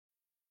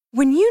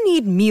When you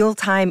need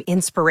mealtime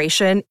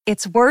inspiration,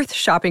 it's worth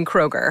shopping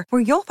Kroger,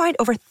 where you'll find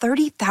over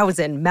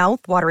 30,000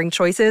 mouth-watering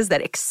choices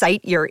that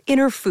excite your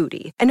inner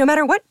foodie. And no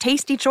matter what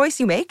tasty choice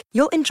you make,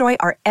 you'll enjoy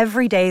our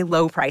everyday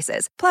low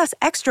prices, plus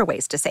extra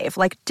ways to save,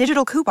 like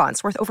digital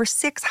coupons worth over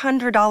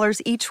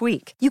 $600 each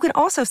week. You can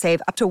also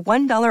save up to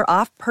 $1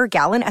 off per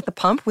gallon at the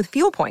pump with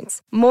fuel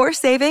points. More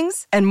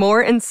savings and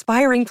more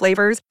inspiring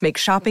flavors make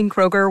shopping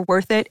Kroger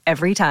worth it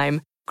every time.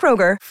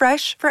 Kroger,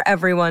 fresh for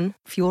everyone.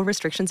 Fuel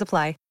restrictions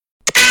apply.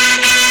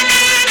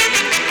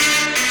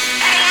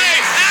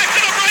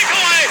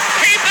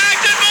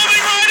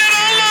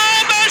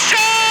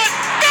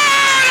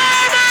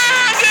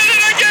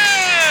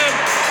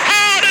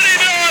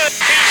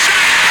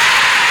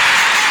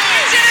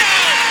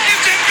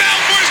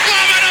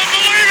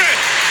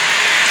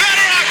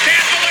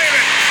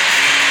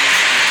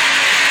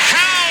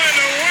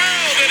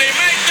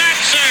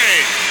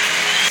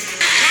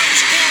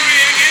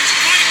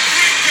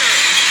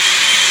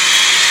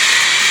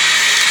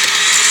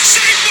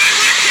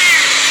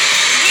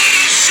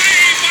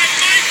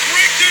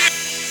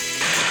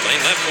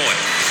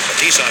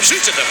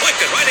 Shoots it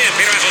deflected right in.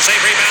 Pietrangelo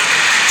save rebound.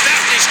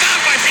 Stastny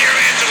stopped by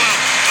Pietrangelo.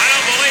 I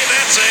don't believe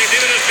that save.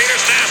 Neither does Peter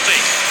Stastny.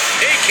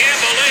 He can't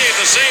believe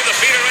the save that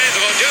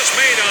Pietrangelo just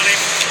made on him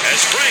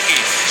as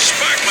Frankie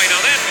Sparkly. Now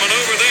that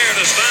maneuver there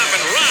to stop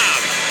and rob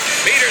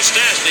Peter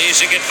Stastny. He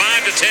should get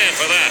 5 to 10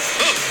 for that.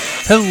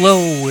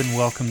 Hello and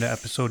welcome to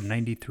episode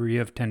 93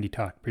 of Tendy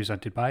Talk,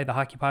 presented by the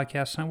Hockey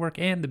Podcast Network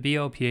and the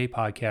BLPA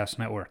Podcast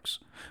Networks.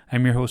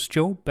 I'm your host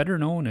Joe, better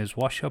known as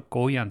Wash Up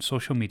Goalie on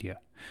social media.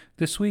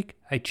 This week,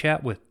 I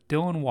chat with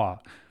Dylan Waugh.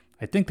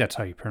 I think that's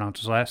how you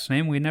pronounce his last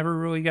name. We never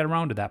really got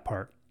around to that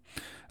part.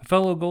 A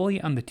fellow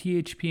goalie on the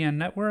THPN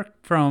network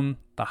from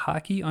the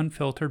Hockey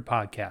Unfiltered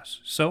podcast.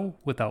 So,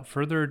 without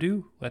further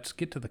ado, let's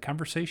get to the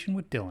conversation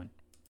with Dylan.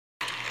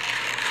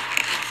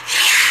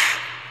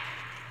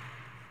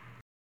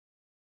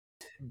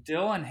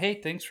 Dylan,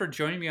 hey, thanks for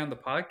joining me on the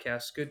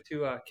podcast. Good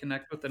to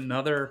connect with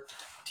another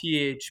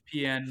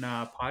THPN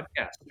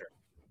podcaster.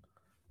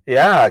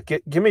 Yeah,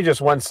 give me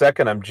just 1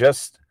 second.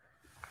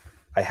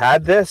 I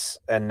had this,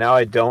 and now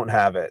I don't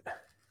have it.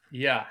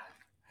 Yeah.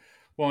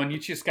 Well, and you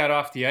just got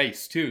off the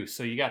ice, too,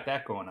 so you got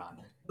that going on.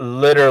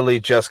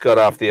 Literally just got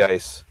off the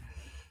ice.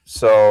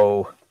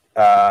 So,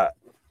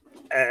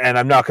 and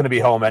I'm not going to be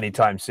home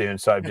anytime soon,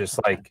 so I'm just,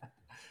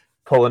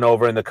 pulling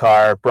over in the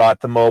car, brought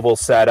the mobile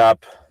set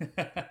up.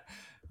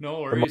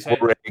 No worries.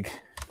 Rig.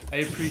 I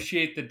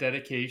appreciate the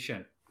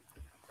dedication.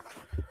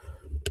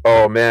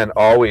 Oh, man,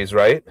 always,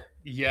 right?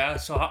 Yeah,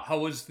 so how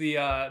was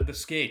the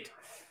skate?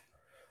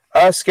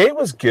 Skate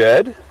was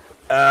good.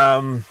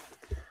 It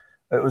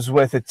was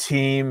with a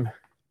team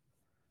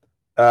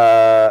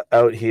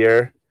out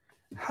here.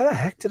 How the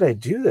heck did I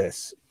do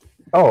this?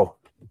 Oh,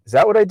 is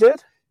that what I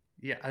did?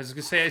 Yeah, I was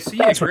going to say, I see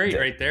you great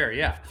right there,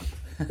 yeah.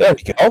 There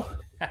we go. All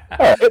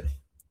right.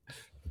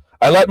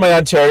 I let my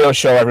Ontario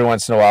show every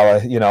once in a while,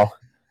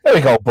 There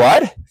we go,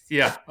 bud.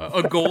 Yeah,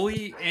 a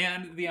goalie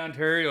and the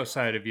Ontario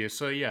side of you.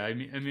 So yeah, I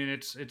mean,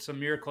 it's a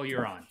miracle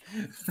you're on.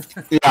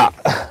 Yeah.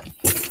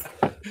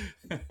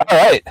 All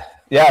right.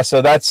 Yeah.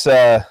 So that's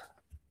is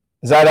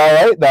that all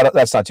right?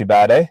 That's not too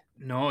bad, eh?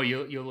 No,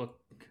 you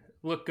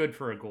look good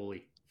for a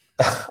goalie.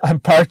 I'm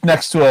parked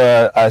next to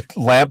a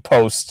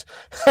lamppost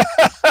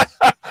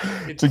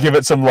to give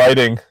it some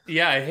lighting.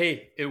 Yeah.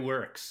 Hey, it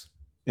works.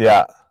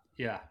 Yeah.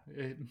 Yeah.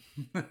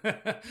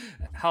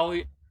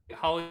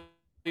 Hollywood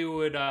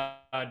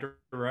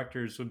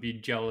directors would be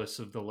jealous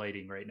of the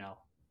lighting right now.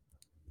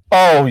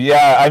 Oh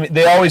yeah, I mean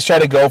they always try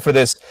to go for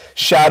this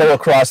shadow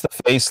across the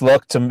face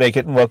look to make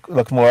it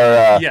look more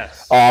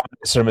yes.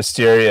 ominous or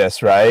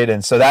mysterious, right?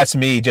 And so that's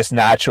me just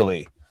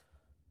naturally.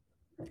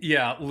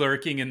 Yeah,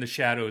 lurking in the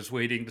shadows,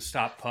 waiting to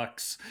stop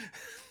pucks.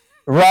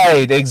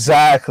 Right,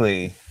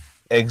 exactly.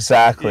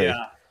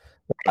 Yeah.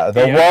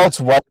 Walt's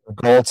white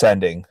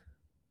goaltending.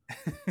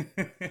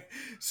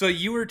 So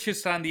you were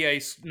just on the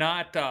ice,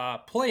 not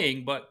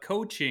playing, but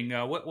coaching.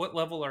 What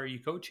level are you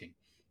coaching?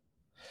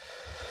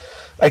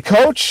 I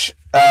coach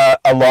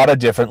a lot of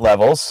different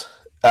levels.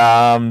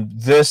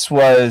 This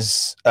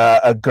was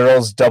a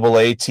girls'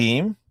 AA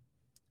team,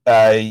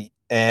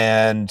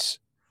 and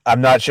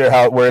I'm not sure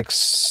how it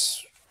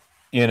works,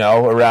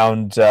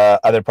 around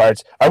other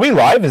parts. Are we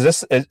live? Is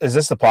this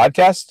the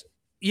podcast?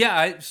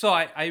 Yeah, so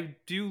I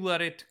do let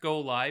it go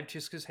live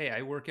just because, hey,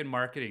 I work in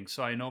marketing,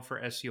 so I know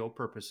for SEO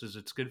purposes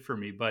it's good for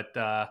me. But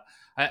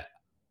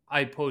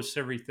I post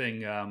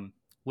everything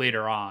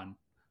later on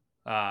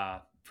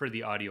for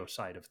the audio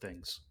side of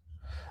things.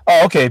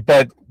 Oh, okay,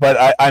 but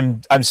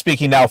I'm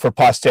speaking now for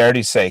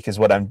posterity's sake, is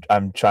what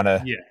I'm trying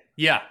to.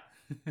 Yeah.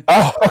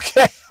 Oh,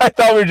 okay. I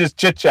thought we were just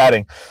chit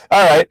chatting.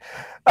 All right.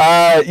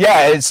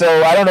 Yeah.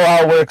 So I don't know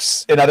how it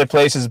works in other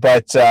places,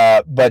 but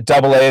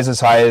AA is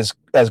as high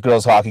as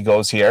girls hockey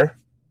goes here,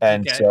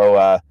 and okay.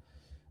 So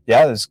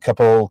there's a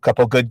couple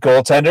good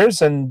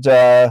goaltenders, and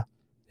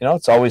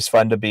it's always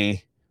fun to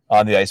be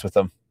on the ice with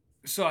them.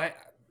 So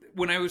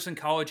when I was in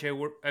college, I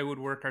would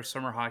work our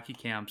summer hockey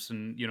camps,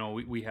 and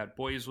we had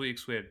boys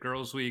weeks, we had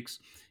girls weeks,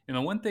 and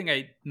the one thing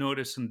I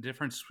noticed in the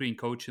difference between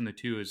coaching the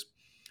two is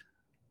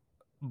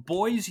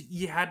boys,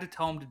 you had to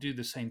tell them to do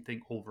the same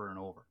thing over and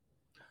over.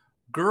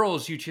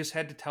 Girls, you just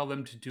had to tell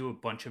them to do a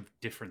bunch of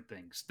different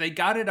things. They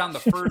got it on the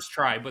first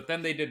try, but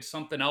then they did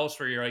something else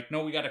where you're like,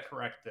 no, we got to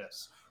correct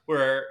this.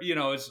 Where,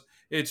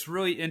 it's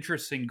really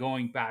interesting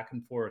going back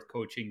and forth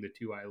coaching the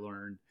two. I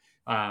learned.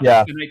 And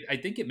I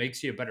think it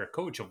makes you a better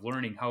coach of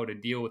learning how to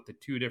deal with the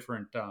two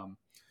different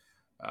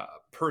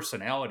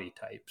personality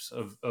types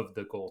of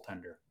the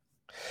goaltender.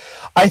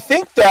 I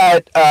think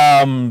that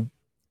the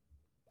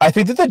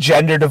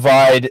gender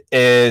divide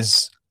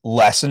is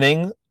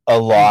lessening a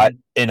lot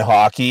in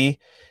hockey,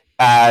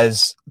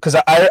 because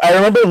I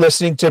remember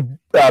listening to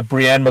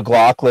Brianne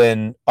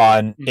McLaughlin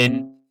on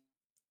in.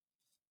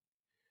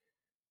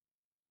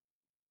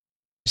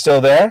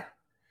 Still there?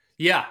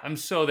 Yeah, I'm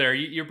still there.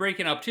 You're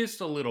breaking up just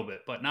a little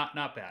bit, but not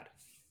bad.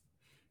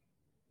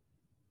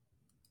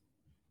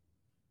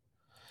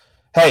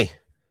 Hey.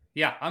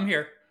 Yeah, I'm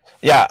here.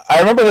 Yeah, I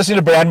remember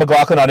listening to Brianne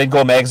McLaughlin on In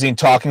Goal Magazine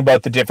talking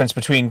about the difference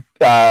between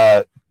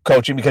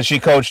coaching, because she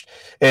coached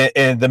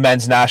in the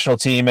men's national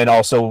team and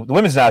also the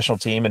women's national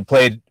team and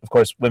played, of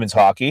course, women's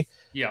hockey.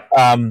 Yeah.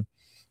 And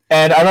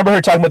I remember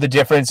her talking about the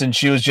difference, and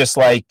she was just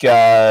like,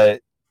 how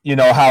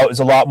it was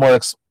a lot more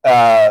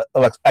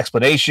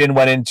explanation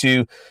went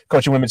into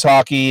coaching women's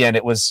hockey, and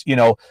it was,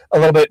 a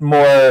little bit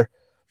more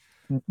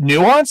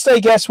nuanced, I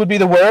guess would be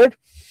the word.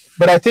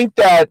 But I think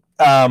that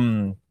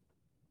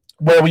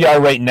where we are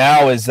right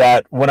now is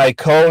that when I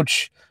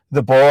coach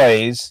the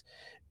boys,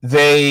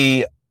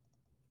 they're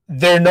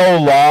no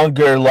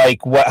longer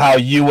like how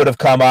you would have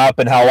come up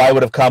and how I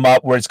would have come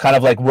up, where it's kind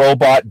of like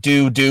robot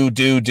do.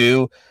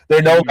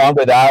 They're no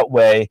longer that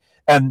way.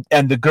 And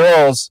the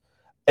girls,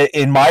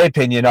 in my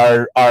opinion,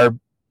 are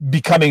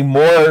becoming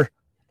more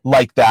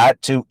like that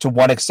to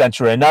one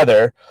extent or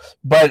another.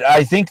 But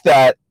I think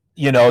that,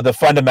 the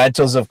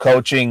fundamentals of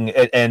coaching,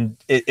 and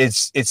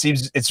it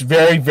seems it's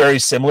very, very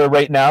similar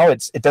right now.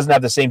 It doesn't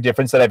have the same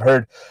difference that I've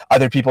heard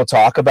other people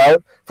talk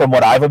about from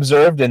what I've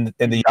observed in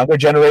the younger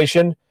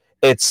generation.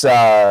 It's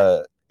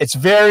all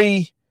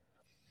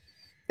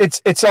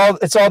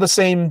the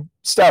same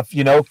stuff,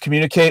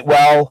 communicate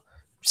well.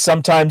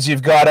 Sometimes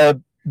you've got to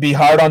be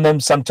hard on them.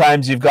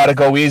 Sometimes you've got to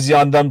go easy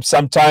on them.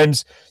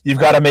 Sometimes you've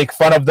got to make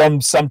fun of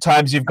them.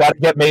 Sometimes you've got to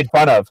get made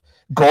fun of.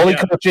 Goalie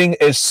coaching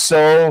is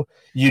so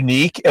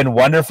unique and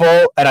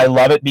wonderful, and I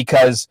love it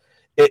because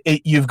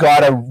you've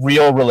got a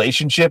real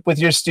relationship with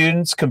your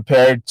students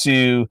compared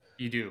to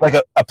like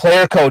a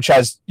player coach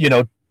has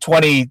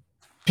 20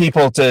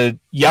 people to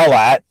yell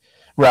at,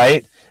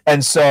 right?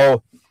 And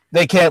so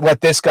they can't let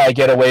this guy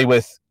get away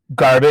with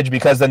garbage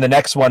because then the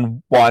next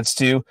one wants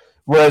to.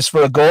 Whereas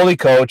for a goalie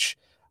coach,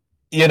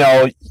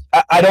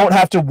 I don't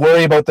have to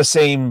worry about the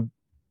same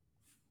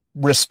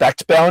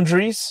respect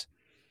boundaries,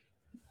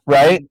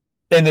 right?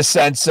 In the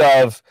sense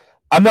of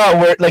I'm not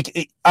worried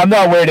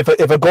if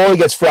a goalie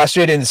gets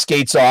frustrated and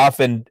skates off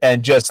and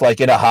just like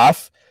in a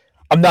huff.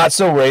 I'm not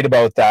so worried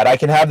about that. I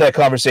can have that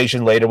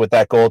conversation later with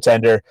that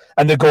goaltender,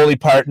 and the goalie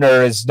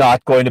partner is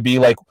not going to be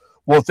like,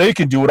 well, if they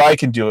can do it, I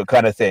can do it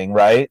kind of thing,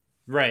 right?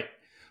 Right.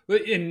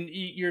 And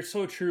you're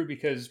so true,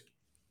 because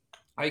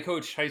I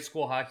coached high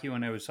school hockey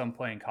when I was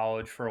playing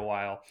college for a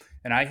while,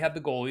 and I had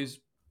the goalies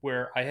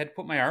where I had to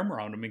put my arm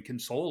around him and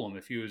console him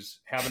if he was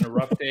having a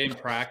rough day in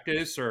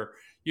practice, or,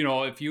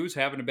 if he was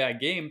having a bad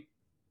game.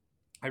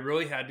 I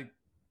really had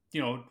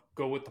to,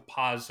 go with the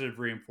positive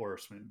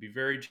reinforcement, be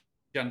very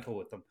gentle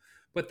with him.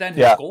 But then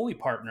his goalie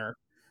partner,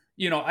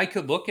 I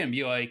could look and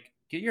be like,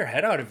 get your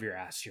head out of your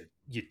ass, you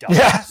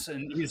dumbass. Yeah.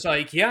 And he's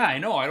like, yeah, I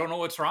know. I don't know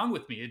what's wrong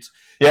with me. It's,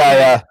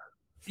 like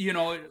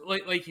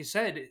you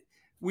said,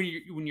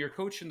 when you're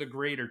coaching the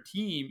greater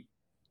team,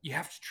 you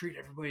have to treat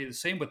everybody the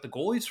same. But the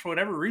goalies, for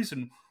whatever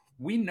reason,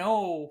 we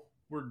know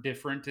we're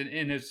different.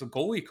 And as a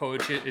goalie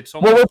coach, it's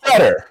almost... Well, we're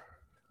better.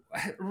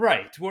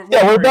 Right. We're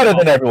better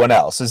than everyone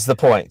else is the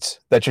point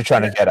that you're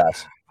trying to get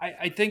at.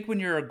 I think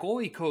when you're a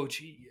goalie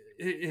coach,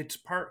 it's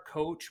part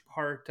coach,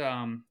 part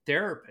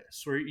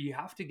therapist, where you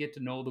have to get to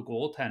know the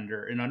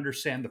goaltender and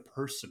understand the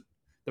person,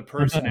 the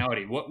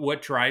personality,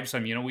 what drives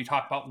them. We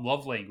talk about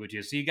love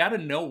languages. So you got to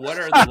know what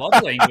are the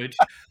love language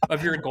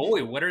of your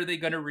goalie. What are they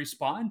going to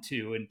respond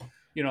to? And,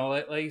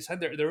 like you said,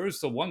 there was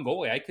the one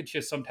goalie I could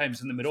just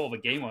sometimes in the middle of a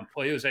game when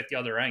play was at the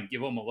other end,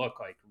 give him a look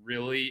like,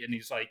 really? And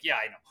he's like, yeah,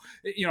 I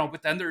know.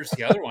 But then there's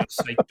the other ones,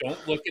 like,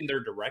 don't look in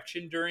their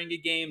direction during a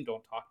game.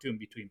 Don't talk to them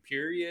between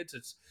periods.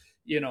 It's,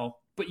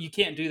 but you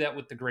can't do that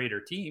with the greater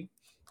team.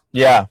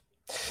 Yeah.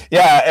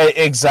 Yeah,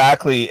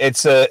 exactly.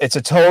 It's a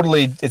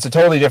totally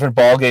different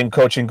ball game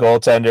coaching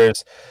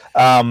goaltenders.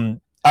 I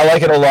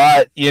like it a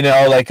lot.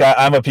 Like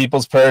I'm a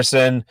people's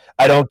person.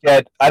 I don't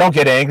get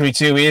angry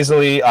too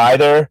easily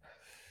either.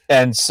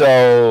 And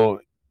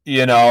so,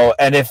 and at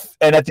the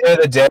end of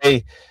the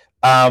day,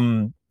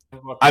 I'm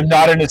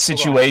not in a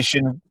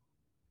situation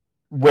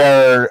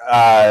where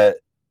I'm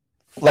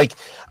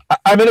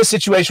in a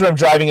situation where I'm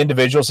driving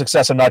individual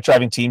success. I'm not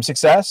driving team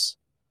success.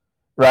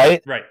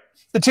 right? Right.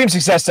 The team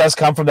success does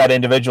come from that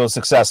individual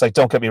success. Like,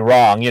 don't get me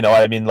wrong, you know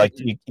what I mean? Like,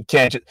 you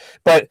can't just,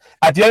 but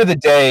at the end of the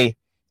day,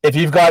 if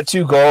you've got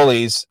two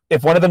goalies,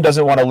 if one of them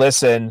doesn't want to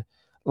listen,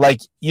 like,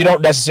 you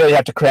don't necessarily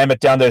have to cram it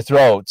down their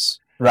throats,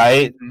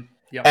 right? Mm-hmm.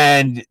 Yep.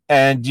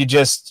 And you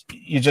just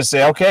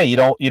say, okay, you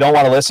don't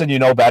want to listen, you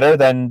know better,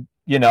 then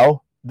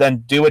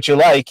do what you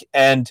like.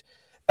 And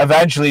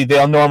eventually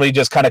they'll normally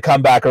just kind of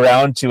come back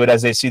around to it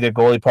as they see their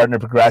goalie partner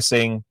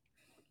progressing,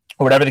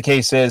 or whatever the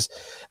case is.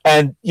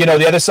 And,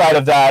 the other side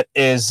of that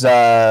is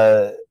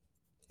I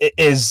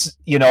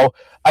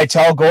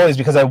tell goalies,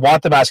 because I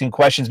want them asking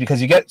questions,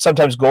 because you get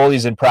sometimes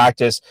goalies in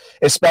practice,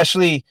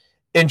 especially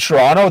in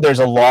Toronto, there's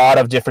a lot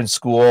of different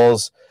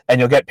schools, and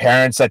you'll get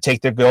parents that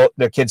take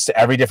their kids to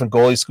every different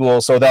goalie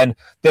school. So then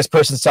this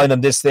person's telling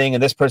them this thing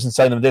and this person's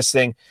telling them this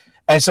thing.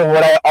 And so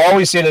what I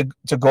always say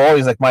to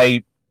goalies, like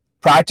my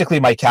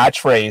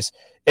catchphrase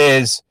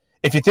is,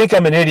 if you think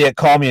I'm an idiot,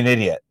 call me an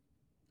idiot.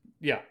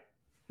 Yeah.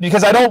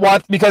 Because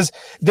because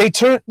they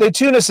tune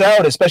us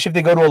out, especially if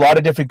they go to a lot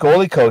of different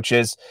goalie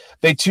coaches.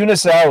 They tune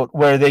us out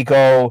where they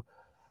go,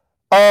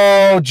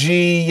 oh,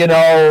 gee,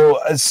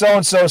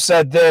 so-and-so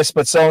said this,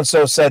 but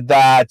so-and-so said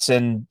that.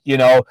 And,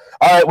 all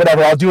right,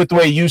 whatever, I'll do it the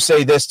way you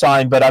say this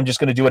time, but I'm just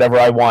going to do whatever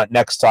I want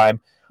next time.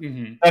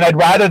 Mm-hmm. And I'd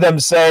rather them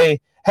say,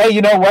 hey,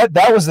 you know what?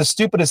 That was the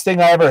stupidest thing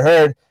I ever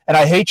heard. And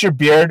I hate your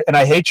beard and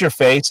I hate your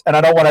face and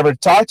I don't want to ever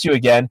talk to you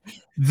again.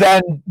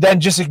 Then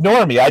just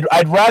ignore me.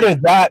 I'd rather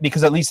that,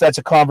 because at least that's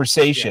a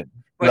conversation,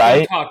 but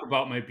right? Don't talk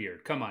about my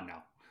beard. Come on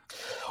now.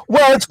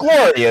 Well, it's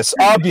glorious,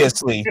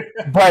 obviously,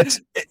 but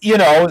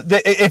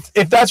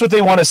if that's what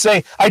they want to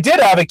say, I did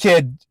have a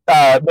kid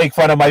make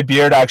fun of my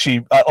beard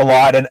actually a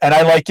lot, and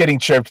I like getting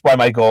chirped by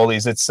my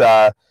goalies.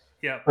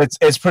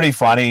 It's pretty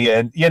funny,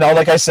 and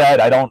like I said,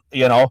 I don't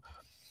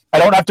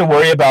have to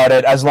worry about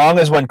it as long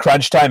as when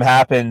crunch time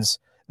happens,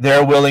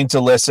 they're willing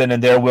to listen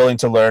and they're willing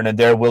to learn and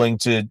they're willing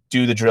to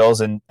do the drills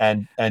and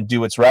do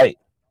what's right.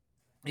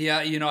 Yeah,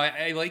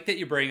 I like that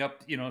you bring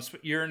up,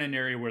 you're in an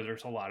area where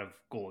there's a lot of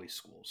goalie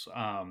schools.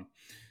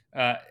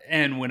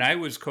 And when I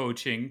was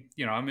coaching,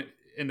 I'm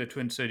in the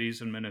Twin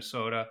Cities in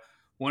Minnesota.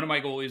 One of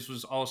my goalies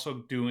was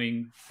also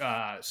doing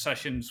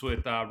sessions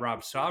with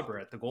Rob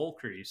Stauber at the goal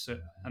crease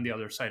on the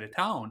other side of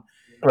town.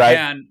 Right.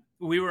 And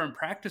we were in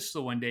practice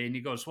the one day, and he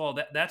goes, well,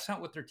 that's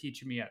not what they're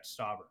teaching me at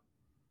Stauber.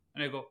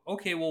 And I go,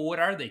 okay, well, what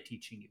are they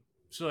teaching you?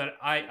 So that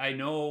I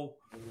know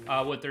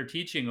what they're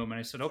teaching them. And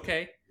I said,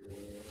 okay,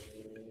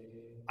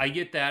 I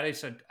get that. I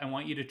said, I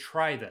want you to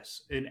try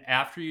this. And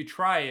after you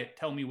try it,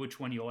 tell me which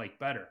one you like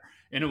better.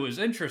 And it was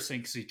interesting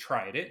because he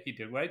tried it. He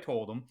did what I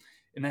told him.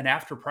 And then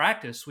after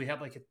practice, we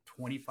had like a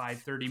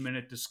 25,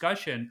 30-minute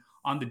discussion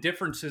on the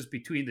differences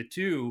between the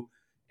two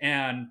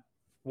and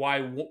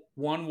why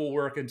one will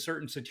work in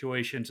certain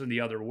situations and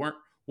the other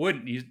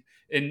wouldn't.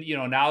 And,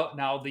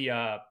 now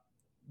the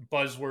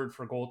buzzword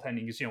for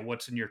goaltending is,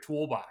 what's in your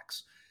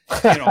toolbox.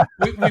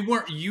 We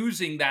weren't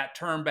using that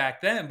term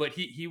back then, but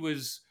he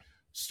was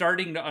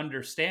starting to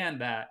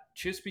understand that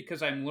just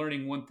because I'm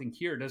learning one thing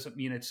here doesn't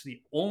mean it's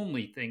the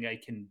only thing I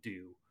can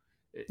do.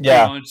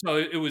 Yeah. And so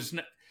it was,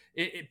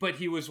 but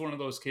he was one of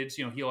those kids,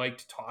 he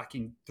liked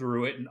talking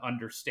through it and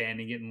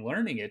understanding it and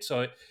learning it.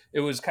 So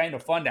it was kind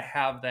of fun to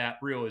have that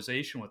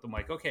realization with them.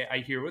 Like, okay, I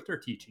hear what they're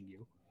teaching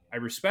you. I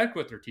respect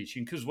what they're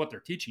teaching, because what they're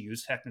teaching you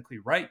is technically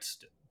right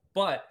still.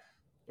 But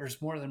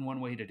there's more than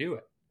one way to do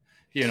it.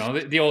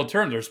 The old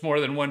term, there's more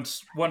than one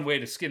way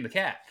to skin the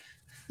cat.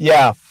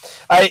 Yeah.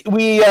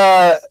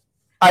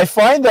 I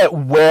find that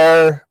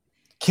where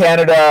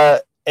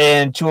Canada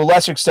and to a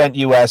lesser extent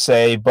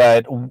USA,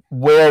 but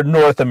where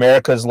North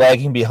America is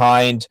lagging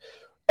behind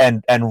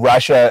and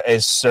Russia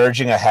is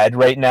surging ahead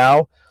right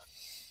now.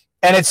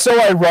 And it's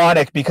so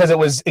ironic because it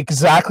was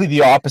exactly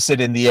the opposite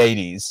in the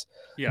 80s.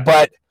 Yeah.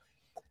 But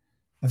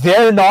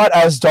they're not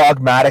as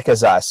dogmatic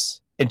as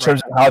us in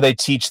terms of how they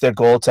teach their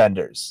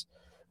goaltenders,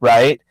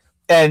 right?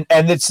 And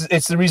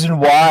it's the reason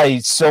why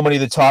so many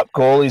of the top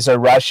goalies are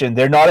Russian.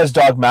 They're not as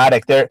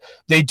dogmatic.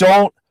 They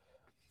don't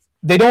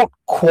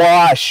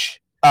quash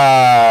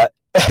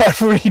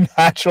every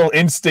natural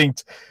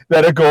instinct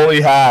that a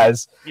goalie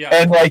has. Yeah.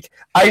 And like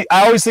I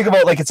always think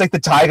about, like, it's like the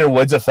Tiger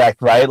Woods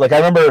effect, right? Like I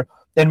remember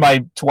in my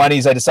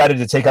 20s I decided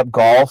to take up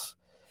golf,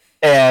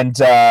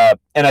 and I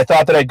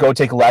thought that I'd go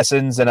take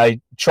lessons, and I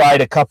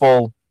tried a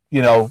couple,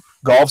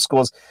 golf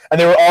schools,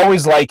 and they were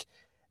always like,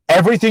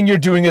 everything you're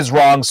doing is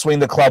wrong. Swing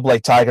the club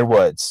like Tiger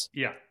Woods.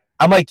 Yeah.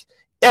 I'm like,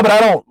 yeah, but I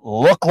don't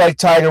look like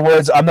Tiger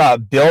Woods. I'm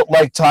not built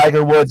like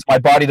Tiger Woods. My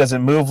body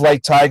doesn't move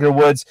like Tiger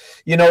Woods.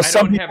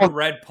 Some people have a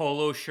red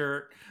polo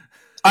shirt.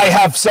 I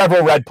have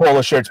several red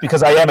polo shirts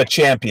because I am a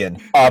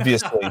champion,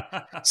 obviously.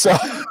 So,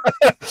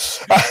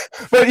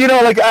 but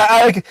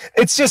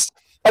it's just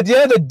at the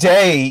end of the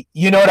day,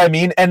 you know what I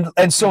mean?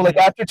 And so like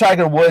after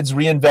Tiger Woods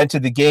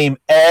reinvented the game,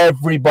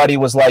 everybody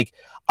was like,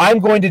 I'm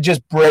going to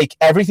just break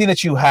everything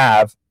that you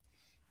have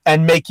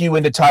and make you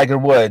into Tiger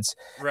Woods.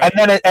 Right.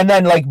 And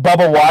then like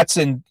Bubba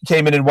Watson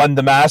came in and won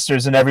the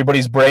Masters, and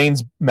everybody's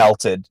brains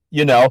melted,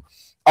 All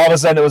of a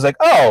sudden it was like,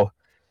 oh,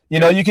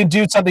 You can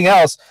do something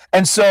else.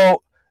 And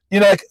so,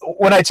 like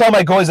when I tell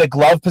my goalies like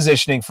glove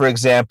positioning, for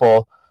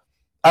example,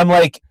 I'm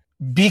like,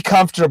 be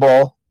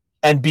comfortable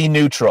and be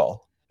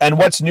neutral. And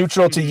what's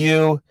neutral to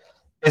you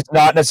is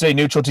not necessarily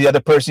neutral to the other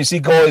person. You see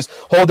goalies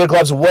hold their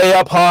gloves way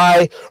up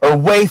high or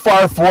way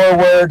far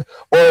forward,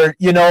 or,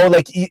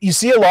 like you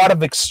see a lot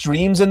of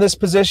extremes in this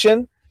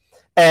position,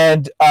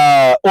 and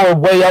or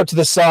way out to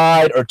the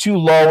side or too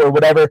low or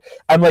whatever.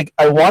 I'm like,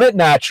 I want it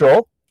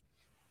natural,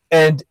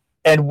 and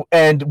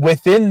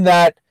within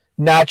that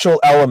natural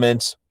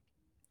element,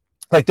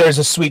 like there's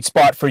a sweet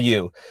spot for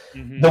you.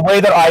 The way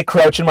that I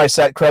crouch in my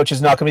set crouch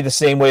is not going to be the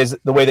same way as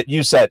the way that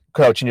you set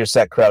crouch in your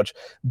set crouch.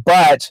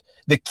 But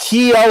the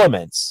key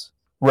elements,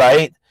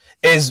 right,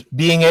 is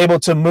being able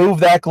to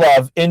move that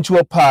glove into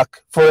a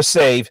puck for a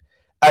save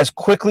as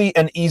quickly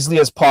and easily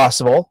as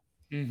possible.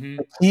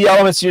 The key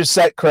elements to your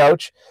set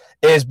crouch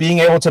is being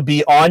able to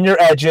be on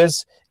your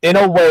edges in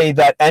a way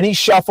that any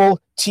shuffle,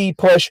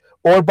 T-push,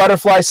 or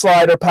butterfly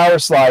slide or power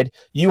slide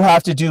you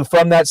have to do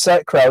from that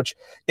set crouch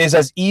is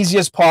as easy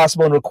as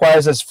possible and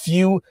requires as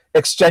few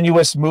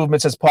extenuous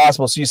movements as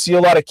possible. So you see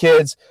a lot of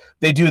kids,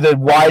 they do the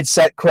wide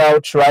set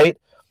crouch, right?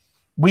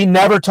 We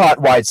never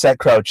taught wide set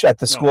crouch at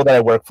the school that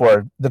I work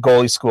for, the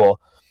goalie school.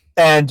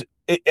 And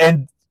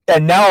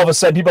now all of a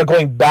sudden people are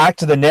going back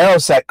to the narrow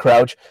set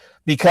crouch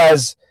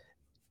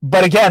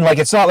but again, like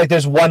it's not like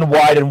there's one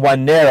wide and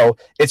one narrow.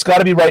 It's got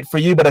to be right for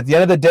you. But at the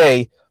end of the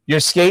day, your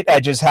skate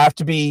edges have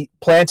to be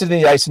planted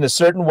in the ice in a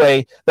certain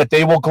way that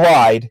they will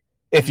glide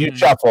if you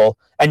shuffle,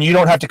 and you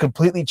don't have to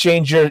completely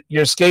change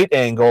your skate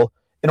angle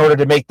in order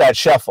to make that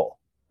shuffle.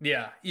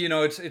 Yeah.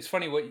 It's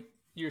funny what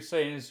you're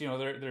saying is,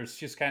 there's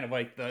just kind of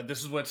like this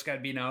is what's got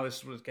to be now. This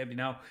is what's got to be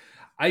now.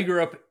 I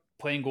grew up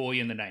playing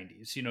goalie in the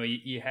 90s.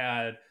 You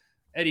had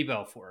Eddie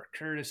Belfour,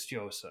 Curtis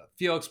Joseph,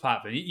 Felix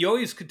Potvin. You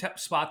always could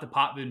spot the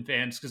Potvin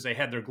fans because they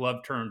had their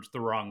glove turned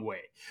the wrong way.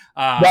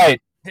 Right.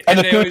 And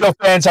the Cujo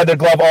fans had their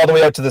glove all the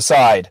way out to the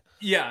side.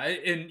 Yeah,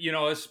 and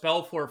us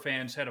Belfour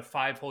fans had a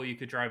 5-hole you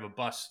could drive a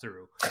bus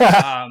through.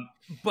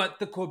 But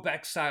the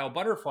Quebec style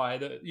butterfly,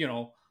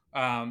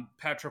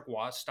 Patrick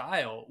Waugh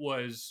style,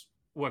 was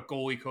what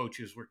goalie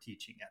coaches were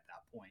teaching at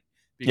that point.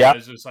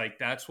 Because it's like,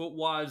 that's what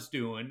Waugh's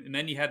doing. And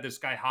then you had this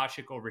guy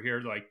Hasek over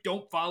here, like,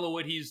 don't follow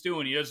what he's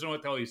doing. He doesn't know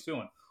what the hell he's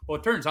doing. Well,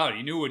 it turns out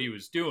he knew what he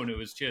was doing. It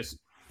was just,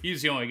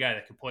 he's the only guy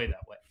that could play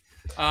that way.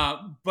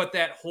 But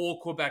that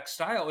whole Quebec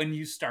style, and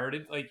you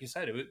started, like you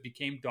said, it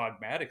became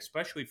dogmatic,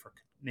 especially for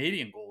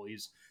Canadian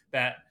goalies,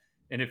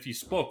 and if you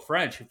spoke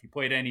French, if you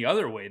played any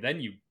other way,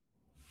 then you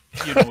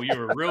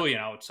were really an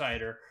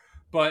outsider.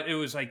 But it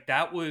was like,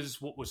 that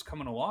was what was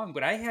coming along.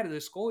 But I had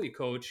this goalie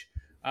coach,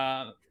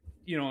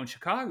 in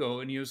Chicago,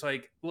 and he was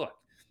like, look,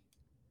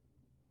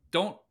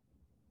 don't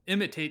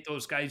imitate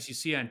those guys you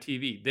see on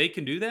TV. They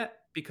can do that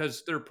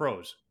because they're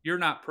pros. You're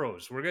not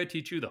pros. We're going to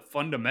teach you the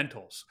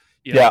fundamentals.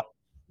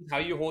 How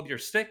you hold your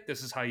stick.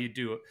 This is how you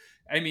do it.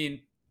 I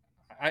mean,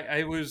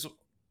 I was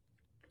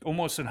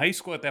almost in high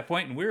school at that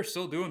point, and we were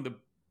still doing the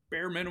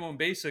bare minimum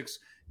basics,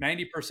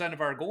 90%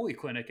 of our goalie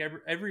clinic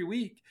every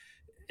week.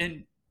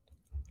 And,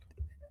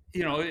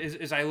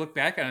 as I look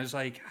back on it, I was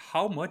like,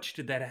 how much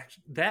did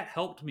that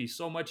helped me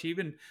so much.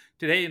 Even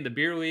today in the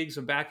beer leagues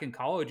and back in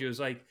college, it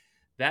was like,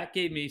 that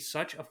gave me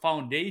such a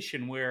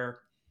foundation where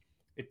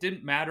it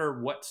didn't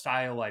matter what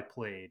style I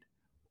played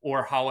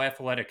or how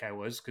athletic I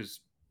was,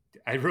 because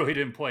I really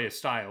didn't play a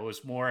style. It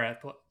was more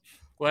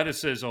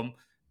athleticism.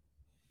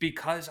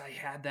 Because I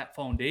had that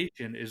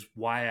foundation is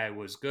why I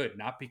was good,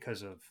 not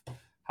because of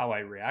how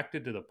I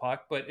reacted to the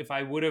puck. But if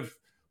I would have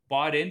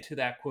bought into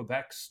that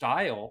Quebec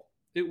style,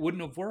 it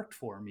wouldn't have worked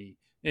for me.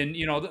 And,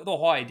 the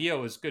whole idea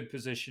was good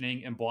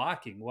positioning and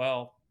blocking.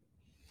 Well,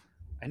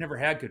 I never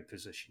had good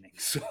positioning,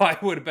 so I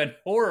would have been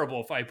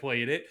horrible if I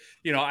played it.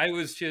 I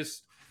was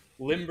just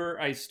limber.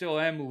 I still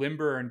am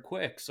limber and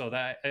quick, so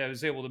that I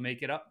was able to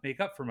make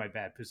up for my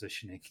bad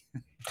positioning.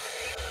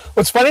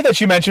 Well, it's funny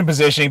that you mentioned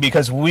positioning,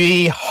 because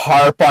we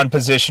harp on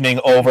positioning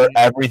over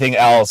everything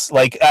else.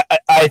 Like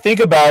I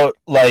think about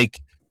like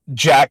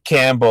Jack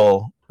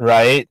Campbell,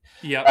 right?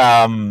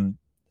 Yeah.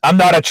 I'm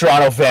not a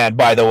Toronto fan,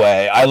 by the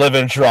way. I live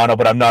in Toronto,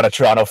 but I'm not a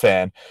Toronto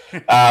fan.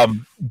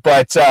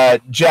 But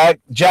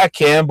Jack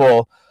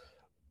Campbell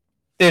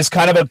is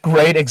kind of a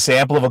great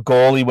example of a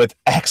goalie with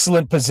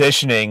excellent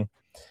positioning,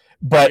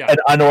 but an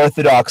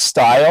unorthodox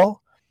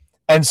style.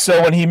 And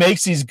so when he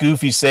makes these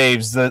goofy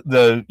saves,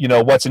 the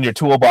what's in your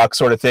toolbox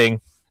sort of thing,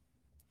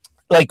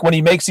 like when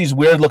he makes these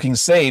weird looking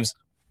saves,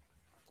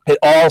 it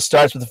all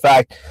starts with the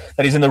fact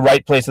that he's in the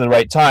right place at the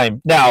right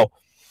time. Now,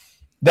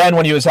 then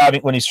when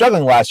he's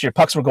struggling last year,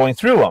 pucks were going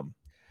through him.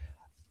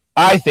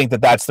 I think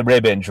that's the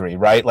rib injury,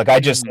 right? Like I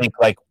just think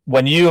like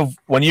when you've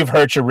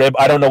hurt your rib,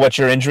 I don't know what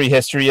your injury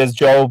history is,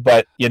 Joe,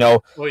 but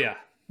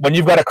when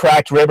you've got a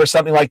cracked rib or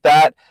something like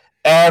that,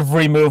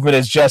 every movement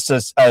is just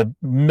a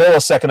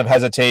millisecond of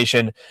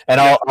hesitation. And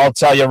I'll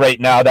tell you right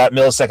now, that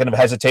millisecond of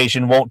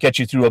hesitation won't get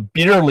you through a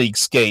beer league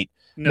skate.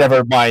 No.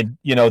 Never mind,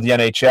 the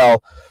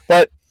NHL.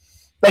 But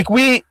like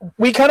we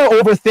kind of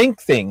overthink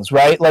things,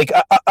 right? Like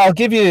I'll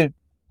give you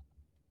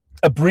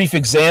a brief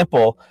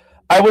example.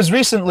 I was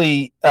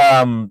recently,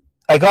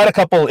 I got a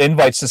couple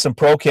invites to some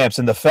pro camps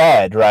in the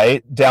Fed,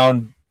 right?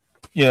 Down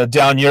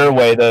your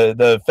way,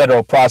 the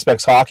Federal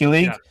Prospects Hockey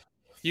League.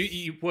 Yeah.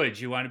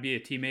 You want to be a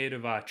teammate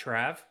of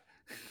Trav?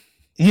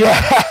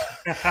 Yeah,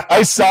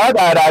 I saw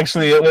that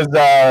actually. It was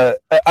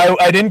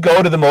I didn't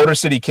go to the Motor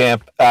City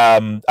camp.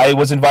 I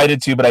was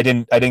invited to, but I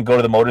didn't go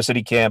to the Motor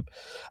City camp.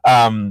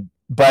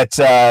 But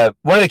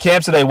one of the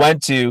camps that I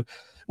went to,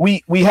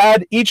 we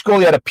had each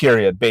goalie had a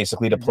period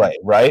basically to play,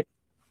 right?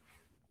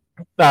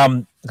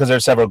 Because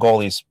there's several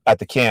goalies at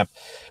the camp.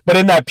 But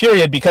in that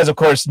period, because of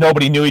course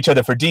nobody knew each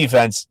other for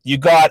defense,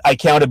 I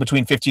counted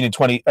between 20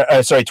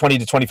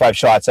 to 25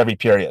 shots every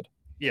period.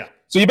 Yeah.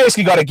 So you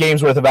basically got a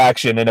game's worth of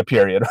action in a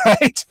period,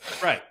 right?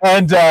 Right.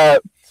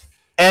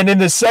 And in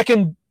the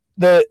second,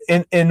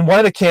 in one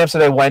of the camps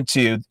that I went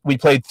to, we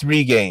played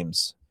 3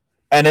 games,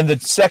 and in the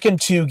second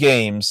 2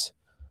 games,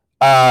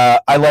 I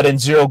let in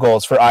 0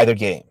 goals for either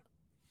game,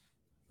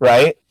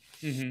 right?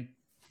 Mm-hmm.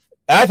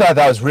 And I thought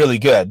that was really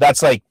good.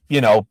 That's like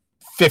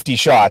 50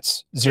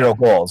 shots, 0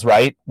 goals,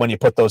 right? When you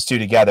put those 2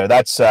 together,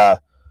 it's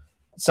not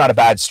a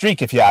bad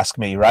streak if you ask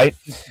me, right?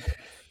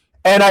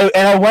 And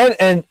I went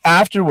and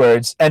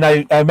afterwards, and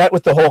I met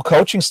with the whole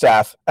coaching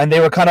staff, and they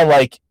were kind of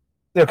like,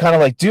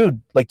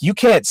 dude, like you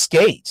can't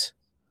skate.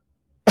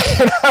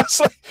 And I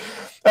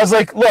was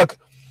like, look,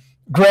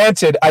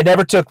 granted, I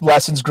never took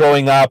lessons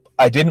growing up.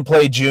 I didn't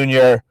play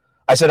junior.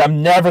 I said,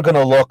 I'm never going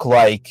to look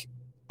like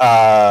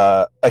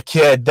a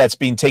kid that's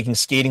been taking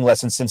skating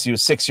lessons since he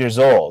was 6 years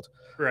old.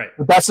 Right.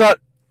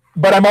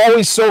 But I'm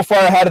always so far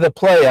ahead of the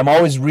play. I'm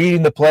always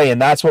reading the play,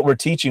 and that's what we're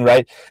teaching,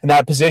 right? And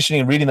that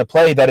positioning and reading the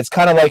play, that it's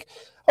kind of like,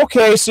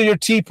 okay, so your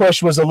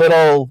T-push was a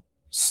little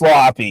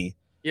sloppy.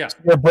 Yeah.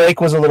 Your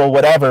break was a little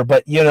whatever,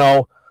 but,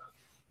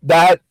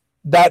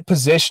 that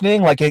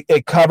positioning, like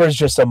it covers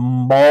just a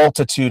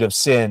multitude of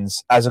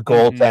sins as a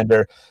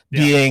goaltender.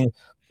 Being,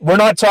 we're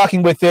not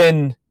talking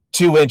within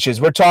 2 inches.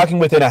 We're talking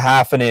within a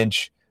half an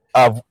inch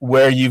of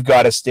where you've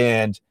got to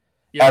stand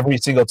every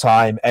single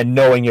time and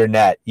knowing your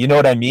net. You know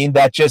what I mean?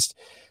 That just,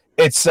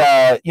 it's,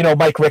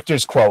 Mike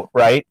Richter's quote,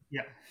 right?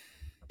 Yeah.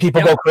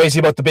 People go crazy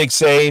about the big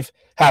save.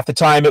 Half the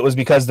time it was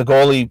because the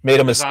goalie made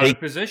a mistake. Out of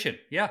position.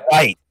 Yeah.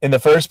 Right. In the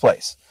first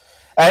place.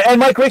 And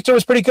Mike Richter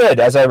was pretty good,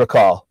 as I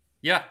recall.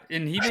 Yeah.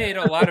 And he made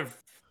a lot of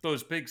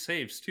those big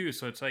saves too.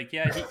 So it's like,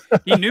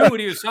 he knew what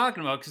he was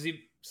talking about, because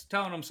he was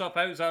telling himself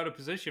I was out of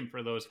position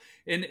for those.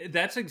 And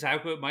that's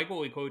exactly what my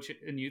goalie coach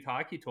in youth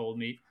hockey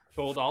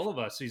told all of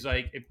us. He's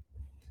like,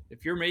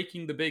 if you're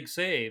making the big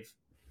save,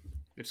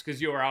 it's because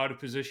you are out of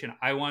position.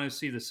 I want to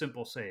see the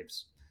simple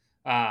saves.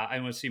 I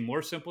want to see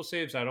more simple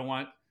saves. I don't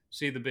want to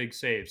see the big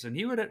saves. And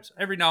he would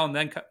every now and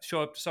then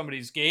show up to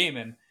somebody's game,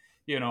 and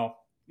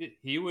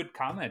he would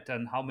comment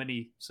on how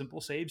many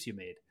simple saves you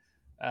made,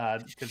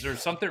 because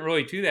there's something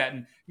really to that.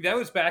 And that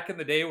was back in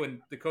the day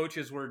when the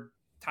coaches were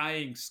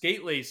tying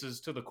skate laces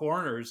to the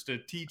corners to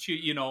teach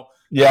you,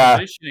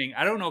 positioning.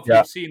 I don't know if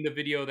you've seen the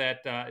video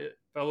that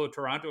fellow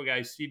Toronto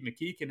guy Steve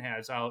McKeegan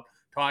has out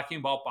talking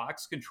about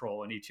box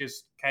control, and he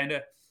just kind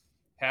of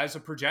has a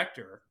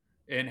projector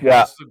and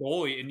has the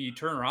goalie, and you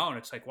turn around,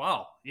 it's like,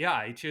 wow,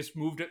 I just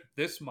moved it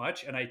this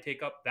much and I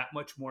take up that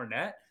much more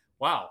net.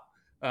 Wow.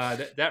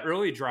 That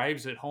really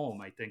drives it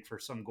home, I think, for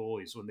some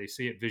goalies when they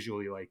see it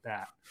visually like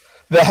that.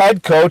 The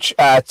head coach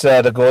at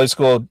the goalie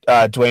school,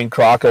 Dwayne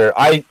Crocker,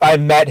 I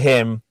met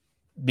him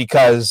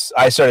because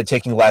I started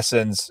taking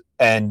lessons,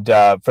 and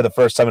for the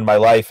first time in my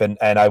life, and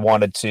I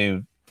wanted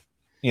to,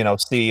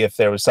 see if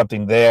there was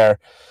something there.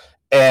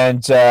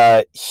 And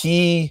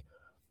he,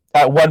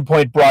 at one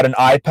point, brought an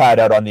iPad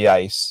out on the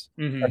ice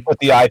and put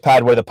the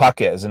iPad where the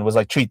puck is, and was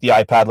like, treat the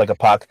iPad like a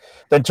puck,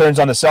 then turns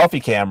on the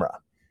selfie camera.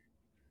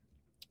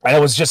 And it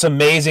was just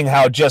amazing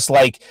how just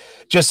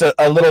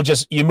a little,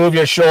 you move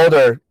your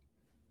shoulder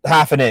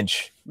half an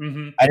inch,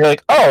 and you're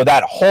like, oh,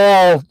 that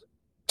whole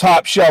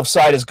top shelf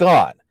side is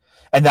gone.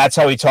 And that's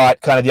how he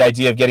taught kind of the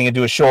idea of getting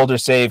into a shoulder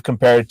save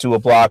compared to a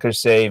blocker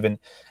save and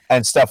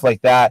stuff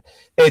like that.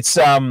 It's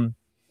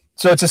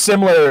so it's a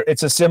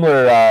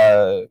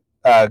similar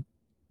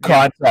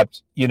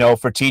concept,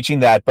 for teaching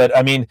that. But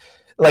I mean,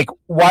 like,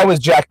 why was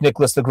Jack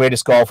Nicklaus the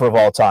greatest golfer of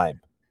all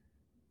time?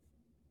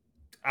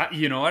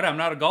 You know what? I'm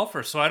not a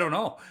golfer, so I don't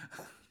know.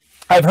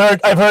 I've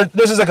heard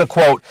this is like a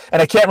quote,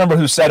 and I can't remember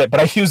who said it, but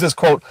I use this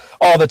quote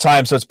all the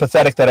time, so it's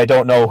pathetic that I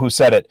don't know who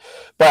said it.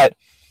 But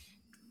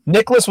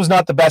Nicklaus was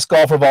not the best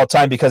golfer of all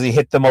time because he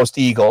hit the most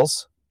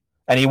eagles,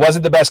 and he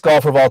wasn't the best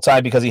golfer of all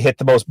time because he hit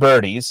the most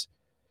birdies.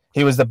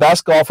 He was the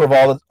best golfer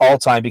of all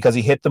time because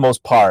he hit the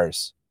most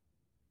pars.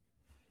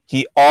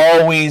 He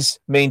always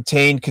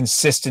maintained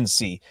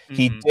consistency.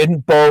 He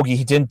didn't bogey.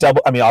 He didn't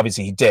double. I mean,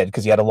 obviously he did,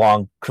 because he had a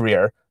long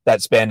career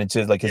that spanned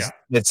into like his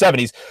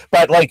mid-70s.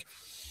 But like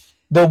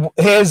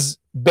his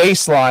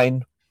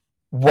baseline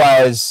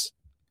was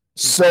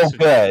so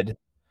good,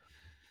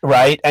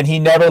 right? And he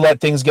never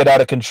let things get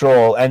out of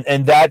control.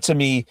 And that, to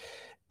me,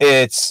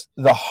 it's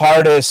the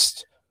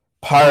hardest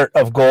part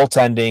of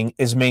goaltending,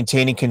 is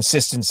maintaining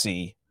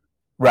consistency,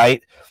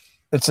 right?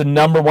 It's the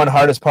number one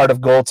hardest part of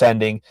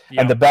goaltending.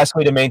 Yeah. And the best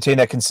way to maintain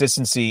that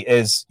consistency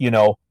is,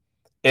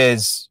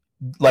 is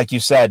like you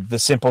said, the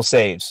simple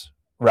saves,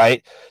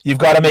 right? You've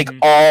got to make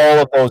all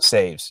of those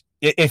saves.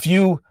 If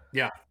you,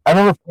 I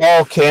remember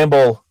Paul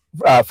Campbell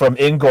from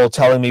In Goal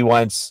telling me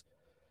once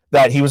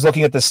that he was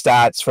looking at the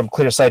stats from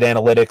ClearSight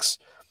Analytics,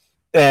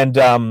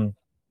 and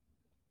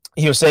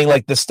he was saying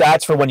like the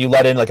stats for when you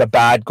let in like a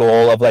bad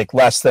goal of like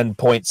less than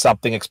point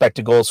something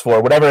expected goals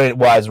for, whatever it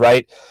was,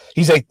 right?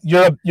 He's like,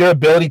 your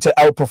ability to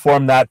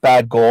outperform that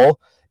bad goal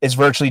is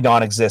virtually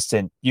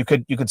non-existent. You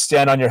could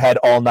stand on your head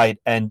all night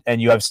and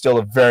you have still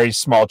a very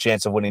small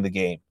chance of winning the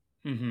game.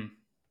 Mm-hmm.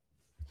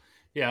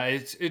 Yeah,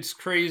 it's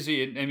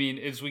crazy. I mean,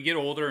 as we get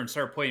older and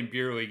start playing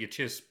beer league, it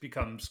just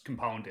becomes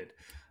compounded.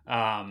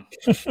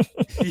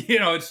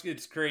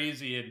 It's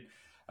crazy. And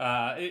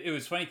it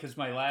was funny because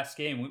my last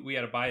game, we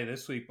had a bye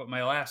this week, but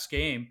my last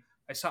game,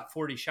 I saw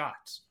 40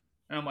 shots.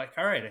 And I'm like,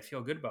 all right, I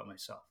feel good about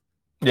myself.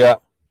 Yeah.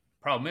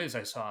 Problem is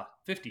I saw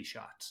 50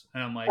 shots.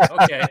 And I'm like,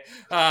 okay.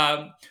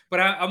 But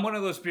I'm one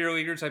of those beer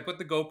leaguers. I put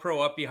the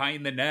GoPro up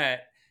behind the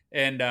net.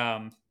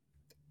 And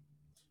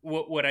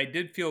what I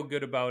did feel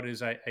good about is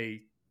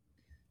the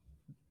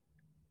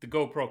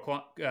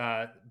GoPro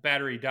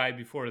battery died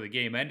before the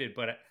game ended,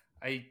 but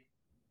I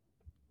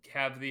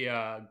have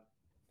the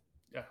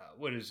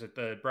what is it?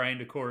 The Brian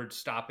DeCord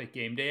Stop It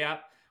Game Day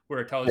app,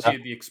 where it tells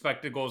you the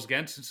expected goals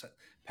against. And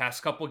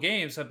past couple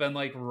games have been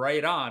like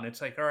right on.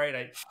 It's like, all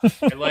right,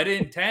 I let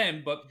in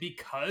 10, but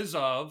because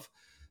of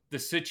the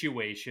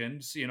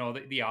situations,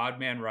 the odd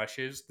man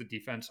rushes, the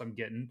defense I'm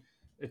getting,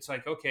 it's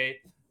like, okay,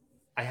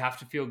 I have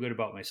to feel good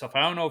about myself.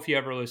 I don't know if you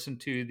ever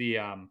listened to the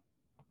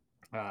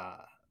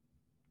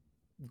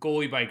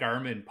Goalie by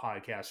Garmin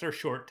podcast. They're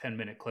short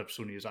 10-minute clips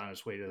when he was on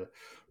his way to the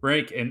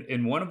rink.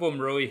 And one of them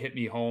really hit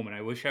me home. And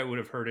I wish I would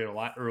have heard it a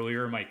lot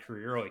earlier in my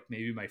career, like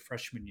maybe my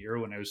freshman year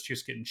when I was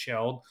just getting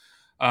shelled.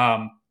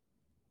 And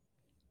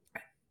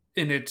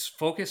it's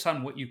focus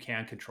on what you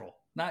can control,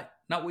 not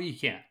what you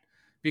can't,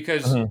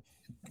 because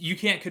you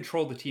can't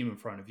control the team in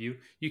front of you.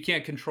 You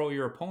can't control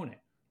your opponent,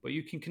 but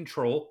you can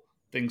control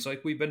things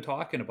like we've been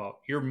talking about,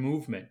 your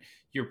movement,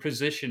 your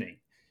positioning,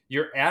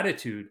 your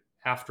attitude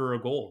after a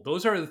goal.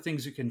 Those are the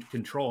things you can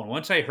control. And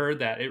once I heard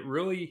that, it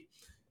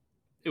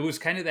was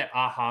kind of that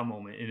aha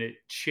moment, and it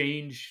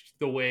changed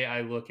the way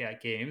I look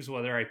at games,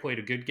 whether I played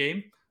a good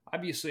game.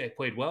 Obviously I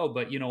played well,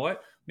 but you know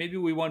what? Maybe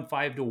we won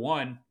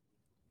 5-1.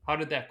 How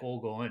did that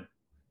goal go in?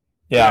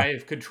 Yeah. I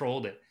have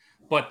controlled it.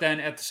 But then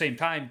at the same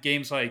time,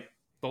 games like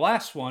the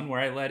last one where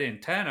I let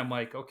in 10, I'm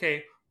like,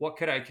 okay, what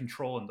could I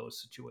control in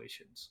those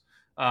situations?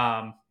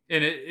 And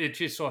it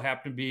just so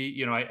happened to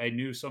be, I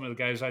knew some of the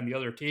guys on the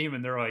other team,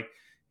 and they're like,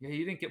 yeah,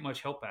 you didn't get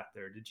much help back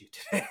there, did you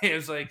today? I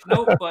was like,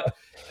 nope, but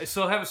I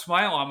still have a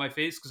smile on my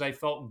face because I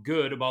felt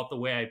good about the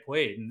way I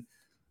played. And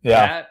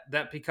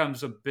that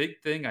becomes a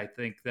big thing, I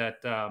think, that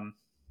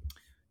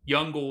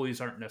young goalies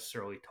aren't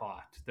necessarily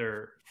taught.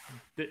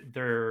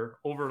 They're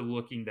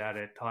overlooking that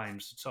at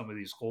times, some of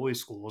these goalie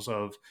schools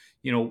of,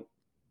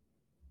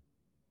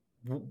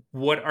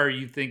 what are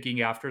you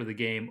thinking after the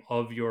game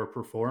of your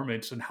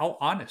performance, and how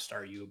honest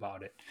are you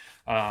about it?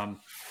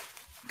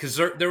 Because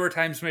there were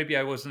times maybe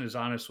I wasn't as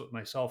honest with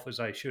myself as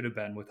I should have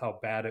been with how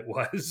bad it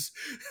was.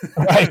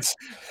 Right.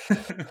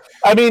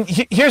 I mean,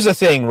 here's the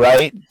thing,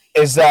 right?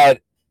 Is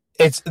that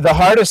it's the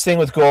hardest thing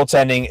with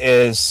goaltending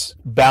is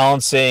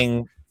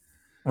balancing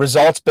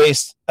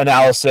results-based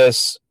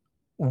analysis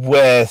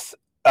with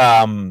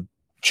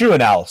true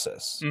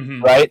analysis,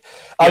 right?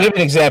 I'll give you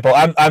an example.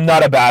 I'm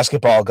not a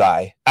basketball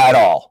guy at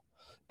all,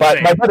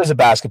 but my brother's a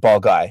basketball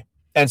guy.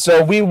 And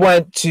so we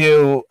went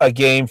to a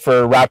game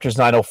for Raptors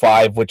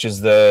 905, which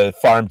is the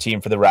farm team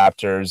for the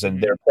Raptors,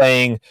 and they're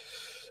playing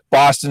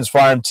Boston's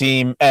farm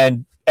team.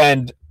 And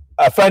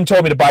a friend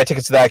told me to buy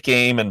tickets to that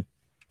game, and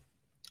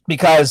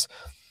because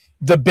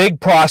the big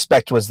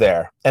prospect was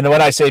there. And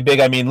when I say big,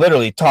 I mean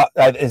literally.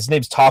 His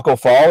name's Taco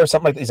Fall or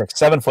something like that. He's like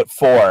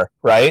 7'4",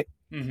 right?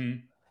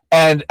 Mm-hmm.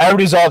 And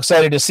everybody's all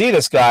excited to see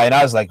this guy. And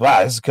I was like,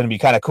 wow, this is going to be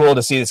kind of cool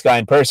to see this guy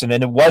in person.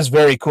 And it was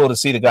very cool to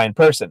see the guy in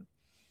person.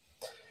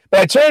 But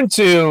I turned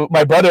to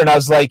my brother and I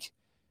was like,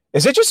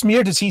 is it just me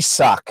or does he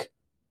suck?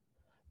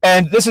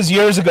 And this is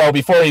years ago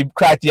before he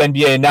cracked the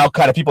NBA, and now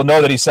kind of people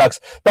know that he sucks.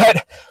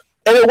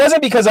 And it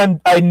wasn't because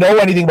I know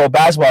anything about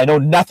basketball. I know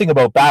nothing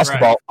about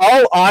basketball.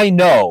 Right. All I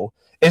know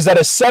is that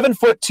a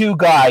 7'2"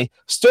 guy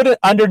stood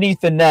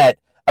underneath the net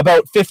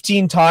about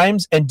 15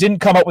 times and didn't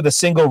come up with a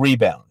single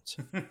rebound.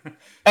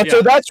 And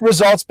so that's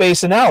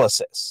results-based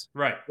analysis.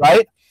 Right.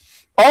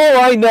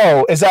 All I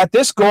know is that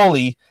this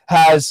goalie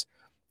has,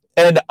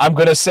 and I'm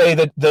going to say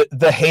that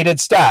the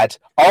hated stat,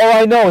 all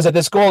I know is that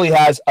this goalie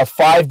has a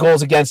 5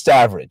 goals against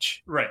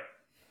average.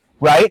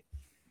 Right?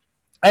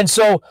 And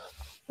so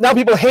now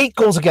people hate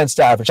goals against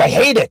average. I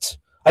hate it.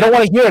 I don't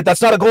want to hear it.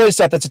 That's not a goalie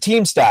stat. That's a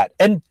team stat.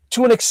 And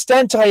to an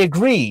extent, I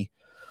agree.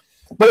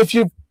 But if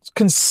you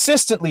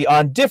consistently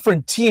on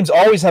different teams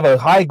always have a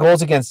high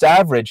goals against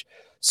average,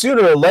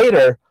 sooner or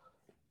later,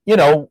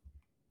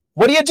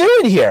 what are you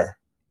doing here?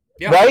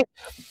 Right?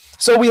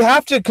 So we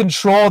have to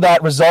control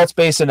that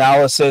results-based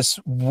analysis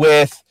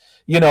with,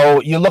 you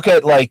look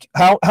at like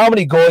how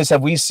many goalies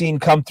have we seen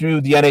come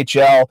through the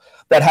NHL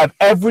that have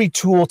every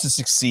tool to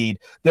succeed.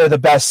 They're the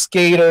best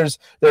skaters,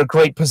 they're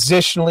great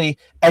positionally,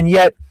 and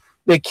yet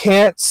they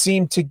can't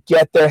seem to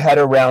get their head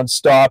around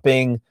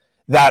stopping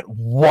that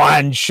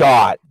one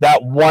shot,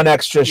 that one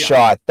extra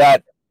shot,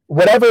 that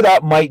whatever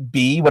that might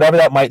be, whatever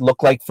that might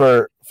look like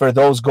for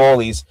those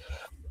goalies.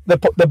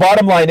 The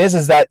bottom line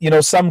is that,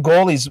 some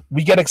goalies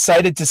we get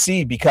excited to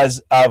see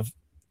because of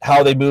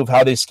how they move,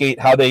 how they skate,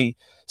 how they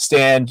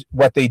stand,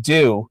 what they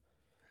do,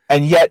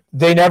 and yet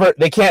they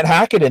can't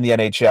hack it in the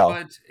NHL.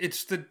 But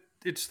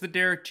it's the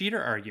Derek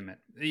Jeter argument.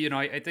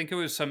 I think it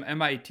was some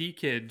MIT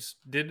kids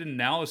did an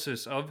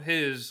analysis of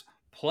his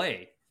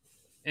play,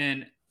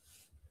 and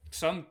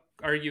some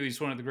argue he's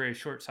one of the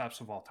greatest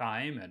shortstops of all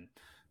time and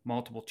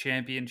multiple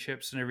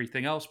championships and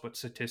everything else, but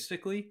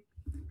statistically,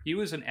 he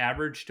was an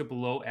average to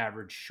below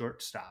average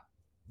shortstop.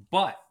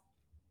 But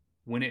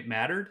when it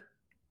mattered,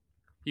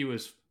 he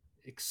was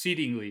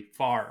exceedingly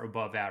far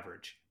above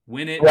average.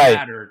 When it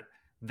mattered,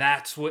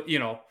 that's what,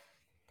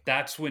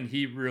 that's when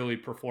he really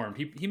performed.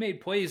 He made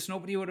plays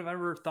nobody would have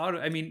ever thought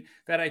of. I mean,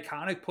 that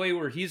iconic play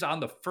where he's on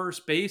the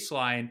first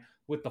baseline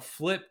with the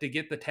flip to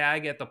get the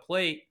tag at the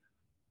plate,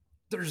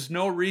 there's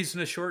no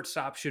reason a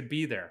shortstop should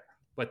be there.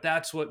 But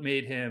that's what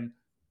made him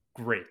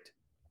great.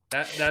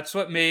 That's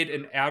what made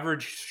an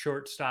average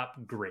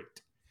shortstop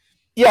great.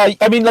 Yeah,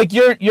 I mean, like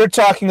you're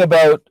talking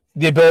about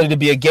the ability to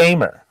be a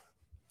gamer.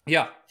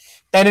 Yeah.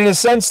 And in a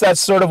sense, that's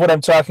sort of what I'm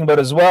talking about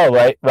as well,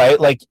 right?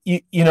 Like, you're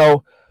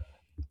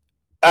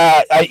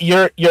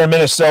in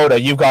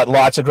Minnesota. You've got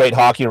lots of great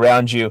hockey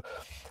around you.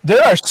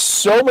 There are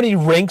so many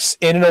rinks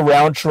in and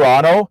around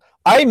Toronto.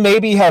 I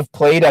maybe have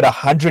played at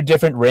 100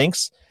 different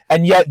rinks,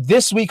 and yet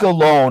this week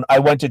alone, I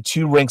went to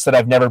 2 rinks that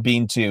I've never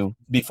been to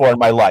before in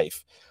my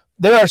life.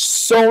 There are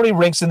so many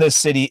rinks in this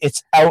city.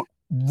 It's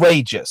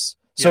outrageous.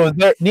 So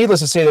needless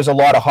to say, there's a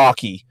lot of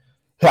hockey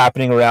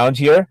happening around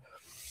here.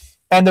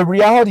 And the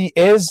reality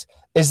is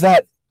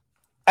that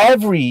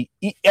any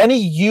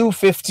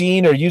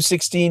U15 or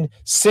U16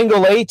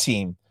 single A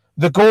team,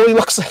 the goalie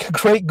looks like a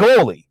great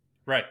goalie.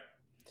 Right.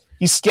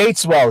 He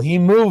skates well. He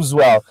moves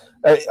well.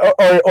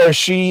 Or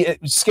she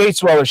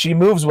skates well or she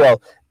moves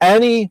well.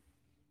 Any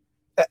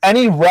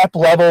rep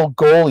level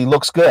goalie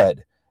looks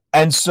good.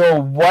 And so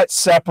what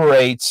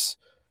separates,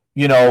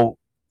 a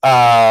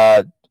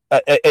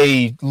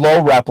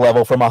low rep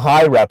level from a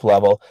high rep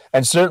level?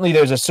 And certainly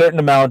there's a certain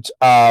amount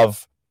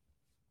of,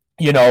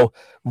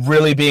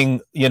 really being,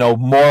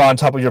 more on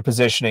top of your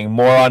positioning,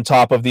 more on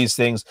top of these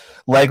things.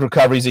 Leg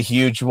recovery is a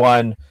huge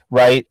one,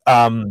 right?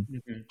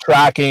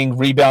 Tracking,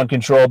 rebound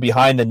control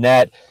behind the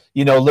net,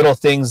 little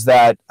things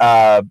that,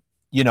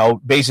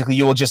 basically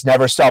you will just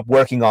never stop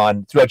working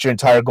on throughout your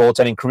entire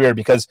goaltending career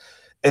because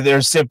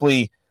there's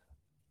simply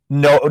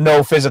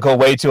no physical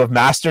way to have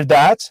mastered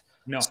that.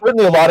 No.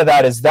 Certainly a lot of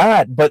that is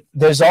that, but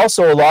there's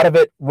also a lot of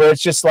it where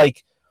it's just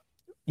like,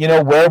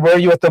 where were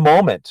you at the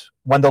moment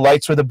when the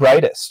lights were the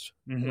brightest,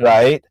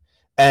 right?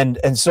 And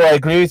so I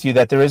agree with you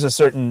that there is a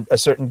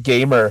certain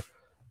gamer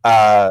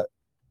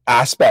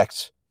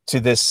aspect to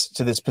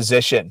this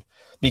position,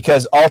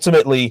 because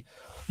ultimately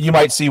you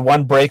might see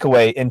one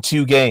breakaway in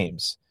 2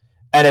 games,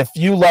 and if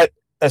you let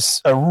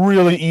a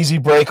really easy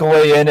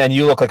breakaway in and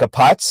you look like a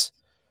putz,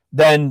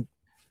 then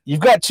you've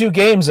got 2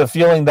 games of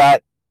feeling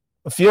that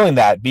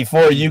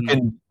before you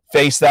can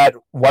face that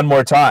one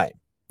more time.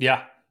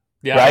 Yeah.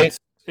 Right.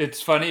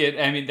 It's funny.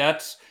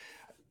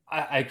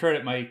 I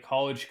credit my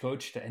college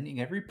coach to ending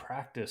every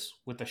practice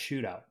with a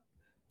shootout.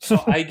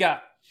 So I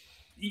got,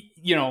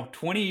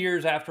 20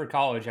 years after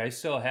college, I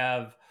still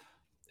have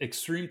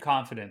extreme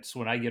confidence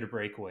when I get a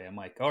breakaway. I'm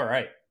like, all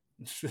right,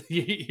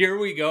 here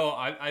we go.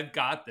 I've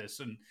got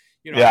this. And,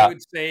 I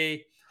would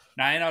say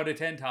 9 out of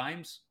 10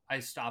 times I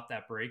stop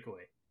that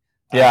breakaway.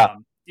 Yeah.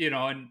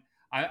 And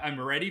I'm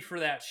ready for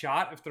that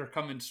shot if they're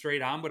coming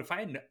straight on. But if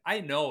I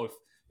know if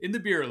in the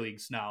beer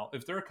leagues now,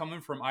 if they're coming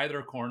from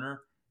either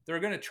corner, they're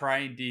going to try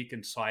and deke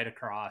and slide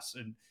across.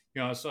 And,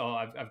 so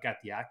I've got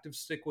the active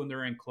stick when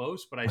they're in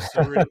close, but I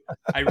still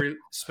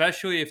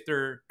especially if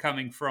they're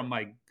coming from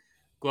my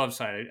glove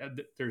side.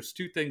 There's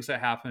 2 things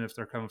that happen if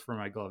they're coming from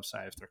my glove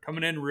side. If they're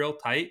coming in real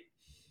tight,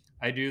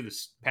 I do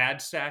this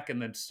pad stack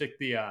and then stick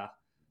the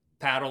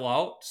paddle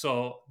out.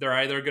 So they're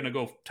either going to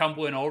go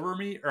tumbling over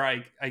me or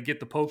I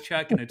get the poke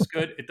check and it's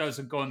good. It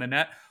doesn't go in the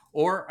net.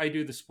 Or I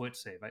do the split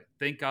save.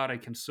 Thank God I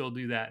can still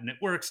do that. And it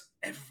works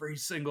every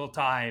single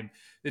time.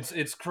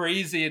 It's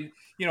crazy. And,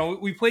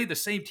 we play the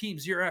same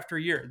teams year after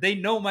year. They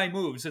know my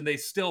moves and they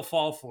still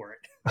fall for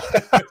it.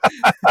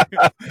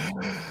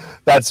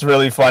 That's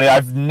really funny.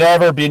 I've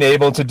never been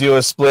able to do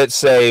a split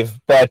save,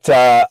 but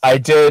I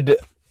did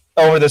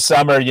over the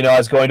summer. I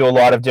was going to a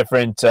lot of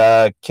different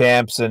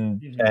camps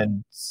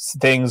and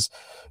things,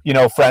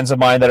 friends of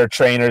mine that are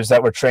trainers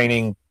that were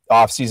training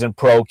off-season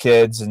pro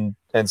kids and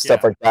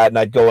stuff like that. And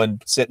I'd go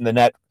and sit in the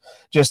net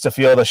just to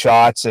feel the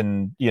shots.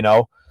 And,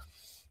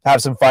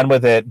 have some fun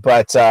with it.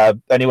 But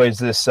anyways,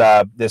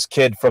 this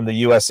kid from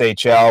the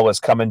USHL was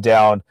coming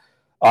down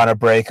on a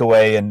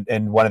breakaway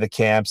in one of the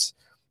camps,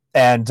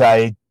 and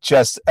I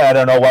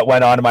don't know what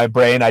went on in my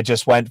brain. I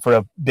just went for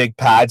a big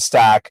pad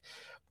stack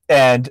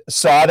and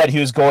saw that he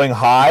was going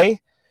high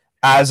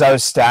as I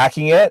was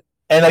stacking it.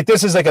 And like,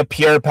 this is like a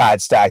pure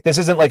pad stack. This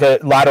isn't like a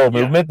lateral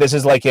movement. This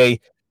is like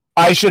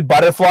I should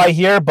butterfly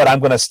here, but I'm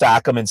going to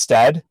stack them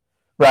instead.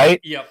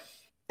 Right. Yep.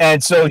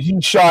 And so he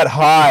shot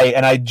high,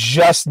 and I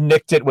just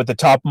nicked it with the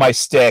top of my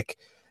stick,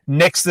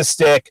 nicks the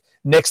stick,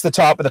 nicks the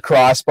top of the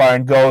crossbar,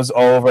 and goes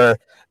over.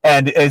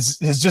 And his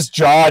just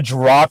jaw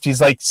dropped.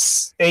 He's like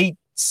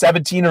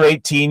 17 or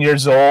 18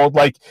 years old.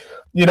 Like,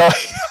 he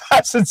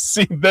hasn't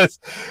seen this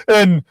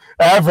in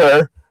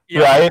ever,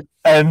 right?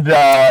 And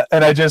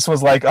I just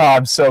was like, oh,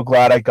 I'm so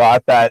glad I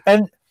got that.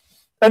 And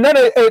then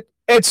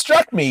it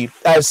struck me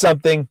as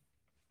something.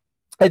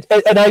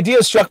 An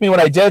idea struck me when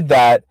I did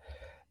that.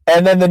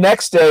 And then the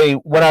next day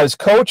when I was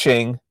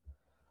coaching,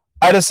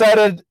 I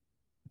decided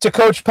to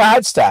coach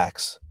pad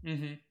stacks.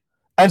 Mm-hmm.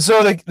 And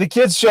so the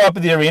kids show up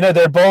at the arena.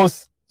 They're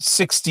both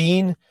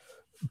 16,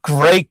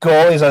 great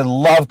goalies. I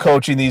love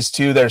coaching these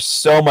two. They're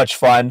so much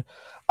fun.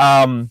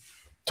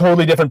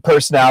 Totally different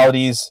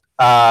personalities.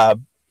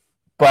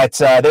 But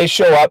they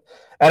show up,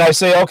 and I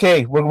say,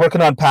 okay, we're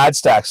working on pad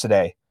stacks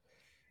today.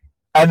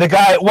 And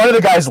one of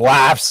the guys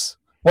laughs.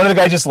 One of the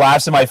guys just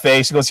laughs in my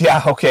face. He goes,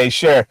 yeah, okay,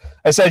 sure.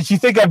 I said, you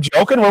think I'm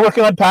joking? We're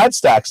working on pad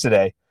stacks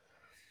today.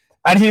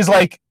 And he's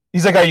like,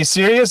 are you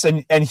serious?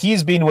 And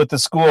he's been with the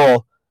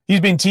school.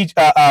 He's been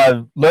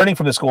learning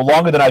from the school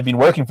longer than I've been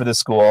working for this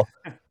school.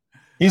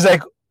 He's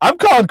like, I'm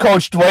calling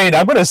Coach Dwayne.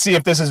 I'm going to see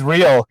if this is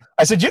real.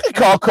 I said, you can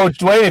call Coach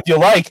Dwayne if you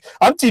like.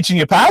 I'm teaching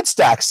you pad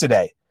stacks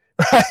today.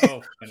 Right?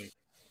 Oh, funny.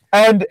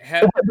 And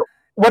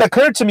what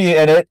occurred to me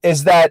in it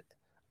is that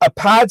a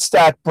pad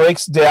stack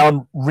breaks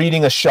down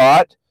reading a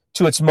shot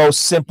to its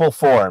most simple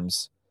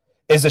forms.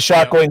 Is the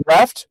shot going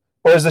left,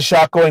 or is the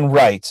shot going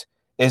right?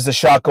 Is the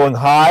shot going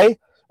high,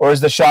 or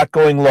is the shot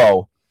going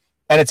low?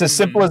 And it's as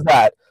simple as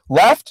that.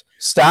 Left,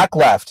 stack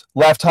left.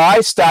 Left high,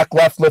 stack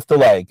left, lift the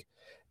leg.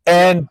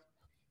 And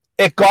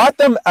it got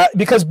them,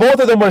 because both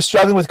of them were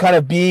struggling with kind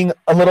of being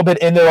a little bit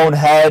in their own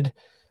head,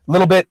 a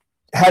little bit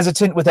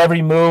hesitant with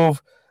every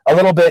move, a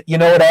little bit, you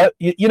know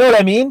what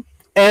I mean?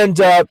 And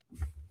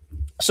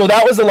so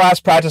that was the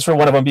last practice for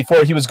one of them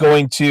before he was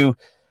going to,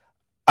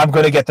 I'm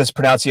going to get this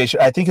pronunciation,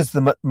 I think it's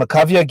the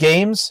Makavia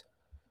Games,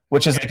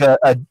 which is like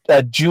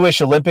a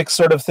Jewish Olympics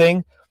sort of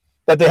thing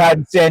that they had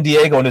in San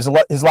Diego. And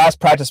his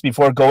last practice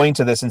before going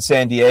to this in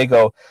San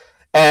Diego.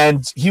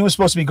 And he was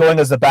supposed to be going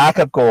as the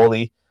backup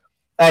goalie.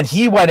 And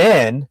he went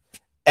in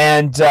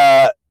and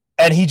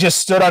he just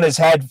stood on his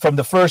head from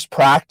the first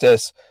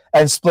practice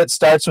and split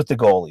starts with the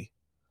goalie.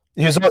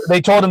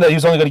 They told him that he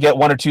was only going to get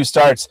 1 or 2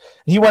 starts.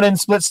 He went in and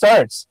split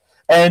starts.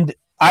 And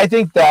I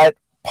think that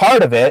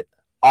part of it,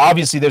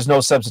 obviously there's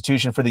no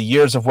substitution for the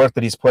years of work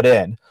that he's put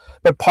in,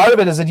 but part of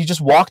it is that he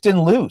just walked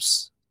in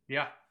loose.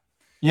 Yeah.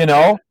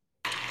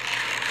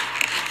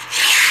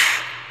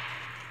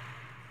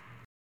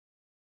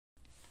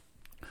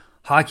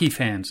 Hockey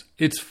fans,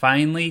 it's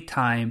finally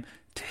time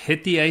to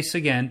hit the ice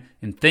again,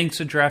 and thanks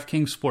to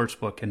DraftKings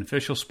Sportsbook, an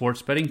official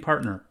sports betting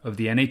partner of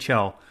the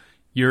NHL,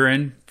 you're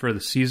in for the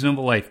season of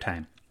a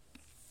lifetime.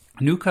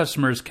 New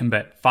customers can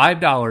bet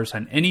 $5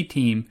 on any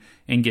team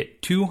and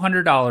get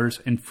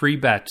 $200 in free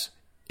bets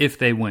if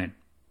they win.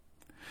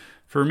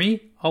 For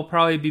me, I'll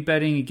probably be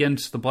betting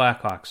against the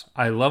Blackhawks.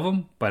 I love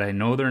them, but I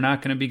know they're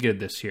not going to be good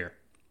this year.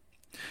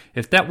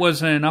 If that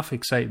wasn't enough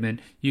excitement,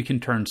 you can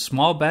turn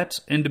small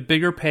bets into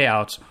bigger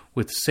payouts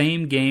with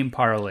same-game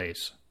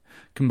parlays.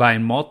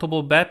 Combine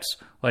multiple bets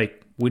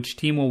like which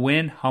team will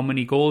win, how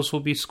many goals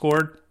will be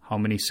scored, how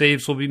many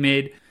saves will be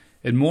made,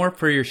 and more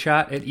for your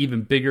shot at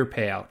even bigger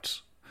payouts.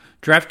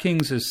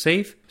 DraftKings is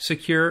safe,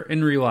 secure,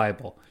 and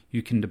reliable.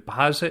 You can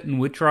deposit and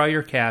withdraw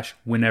your cash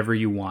whenever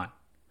you want.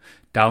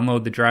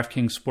 Download the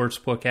DraftKings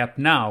Sportsbook app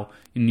now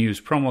and use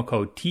promo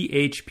code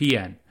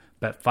THPN.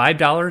 Bet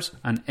 $5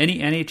 on any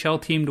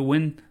NHL team to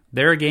win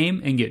their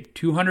game and get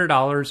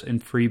 $200 in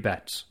free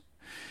bets.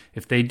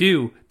 If they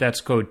do,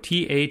 that's code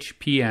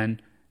THPN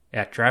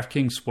at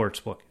DraftKings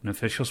Sportsbook, an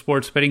official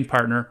sports betting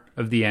partner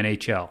of the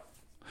NHL.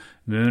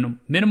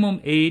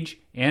 Minimum age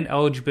and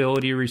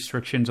eligibility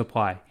restrictions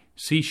apply.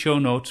 See show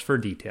notes for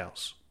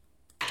details.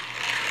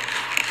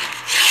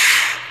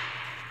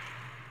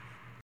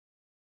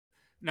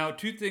 Now,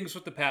 2 things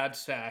with the pad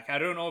stack. I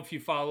don't know if you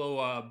follow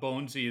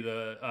Bonesy,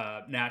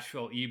 the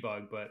Nashville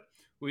E-Bug, but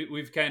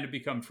we've kind of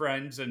become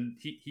friends, and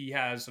he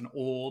has an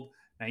old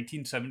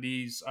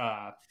 1970s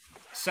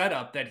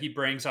setup that he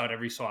brings out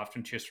every so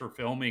often just for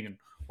filming and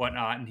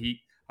whatnot. And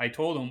I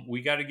told him,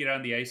 we got to get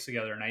on the ice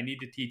together, and I need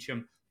to teach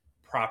him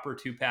proper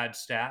 2-pad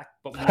stack,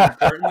 but more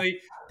importantly,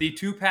 the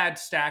 2-pad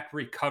stack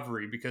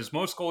recovery, because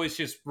most goalies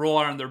just roll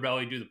on their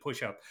belly, do the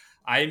push-up.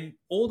 I'm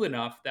old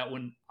enough that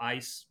when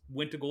I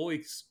went to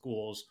goalie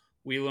schools,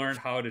 we learned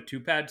how to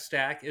 2-pad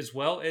stack as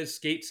well as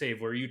skate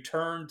save, where you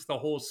turned the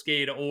whole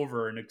skate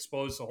over and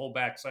exposed the whole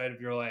backside of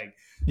your leg.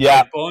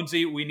 Yeah. Like,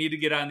 Bonesy, we need to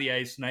get on the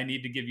ice, and I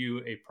need to give you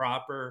a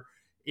proper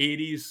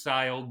 80s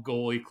style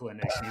goalie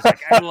clinic. And he's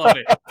like, I love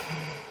it.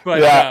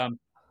 But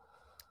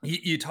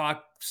you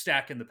talk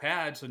stacking the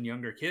pads and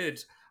younger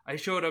kids. I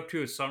showed up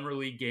to a summer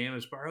league game.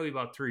 It's probably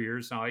about 3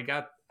 years now.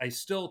 I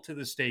still to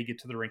this day get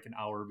to the rink an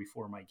hour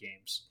before my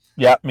games.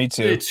 Yeah, me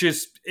too. It's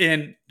just,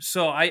 and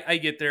so I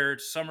get there,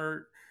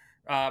 summer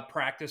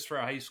practice for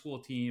a high school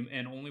team,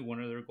 and only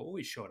one of their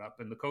goalies showed up.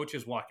 And the coach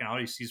is walking out.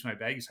 He sees my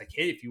bag. He's like,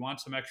 hey, if you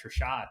want some extra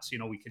shots,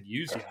 we could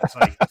use you. I was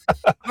like,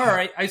 all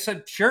right. I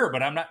said, sure,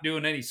 but I'm not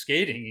doing any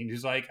skating. And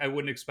he's like, I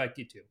wouldn't expect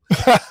you to.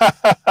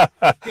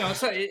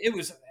 So it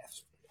was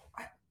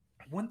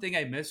one thing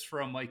I miss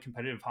from like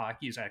competitive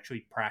hockey is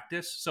actually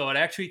practice. So it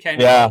actually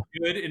kind of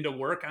good into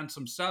work on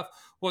some stuff.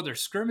 Well, they're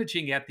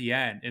scrimmaging at the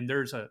end, and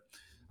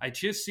I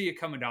just see it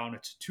coming down.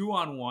 It's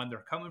 2-on-1.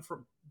 They're coming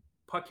from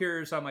puck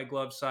carriers on my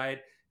glove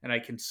side, and I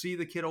can see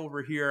the kid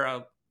over here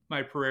out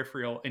my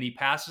peripheral, and he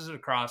passes it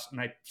across,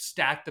 and I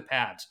stack the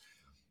pads.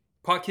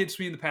 Puck hits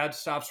me, and the pad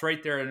stops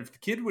right there. And if the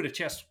kid would have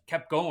just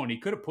kept going, he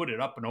could have put it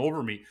up and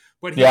over me.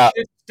 But he just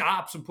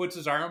stops and puts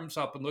his arms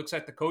up and looks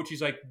at the coach.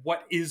 He's like,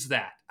 what is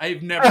that?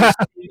 I've never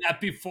seen that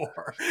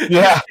before.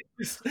 Yeah.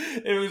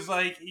 It was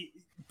like,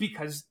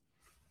 because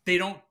they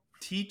don't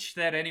teach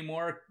that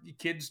anymore.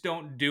 Kids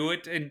don't do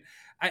it. And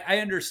I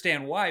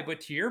understand why.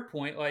 But to your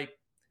point, like,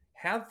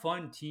 have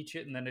fun, teach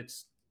it. And then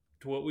it's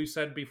to what we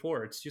said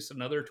before. It's just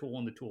another tool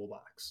in the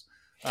toolbox.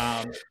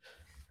 I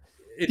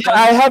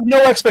have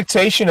no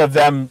expectation of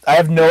them. I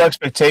have no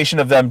expectation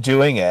of them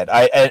doing it.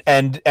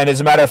 And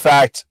as a matter of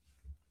fact,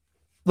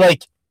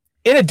 like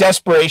in a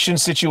desperation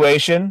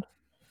situation,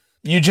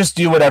 you just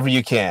do whatever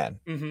you can.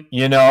 Mm-hmm.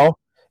 In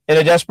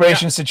a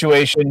desperation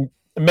situation,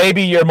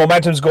 maybe your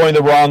momentum's going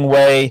the wrong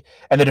way,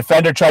 and the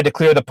defender tried to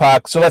clear the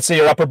puck. So let's say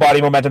your upper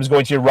body momentum's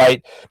going to your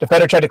right.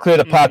 Defender tried to clear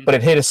the puck, but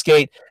it hit a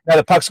skate. Now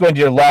the puck's going to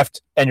your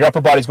left, and your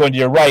upper body's going to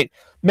your right.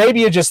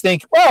 Maybe you just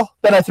think, well,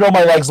 then I throw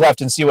my legs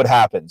left and see what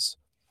happens,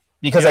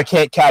 because I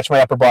can't catch my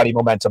upper body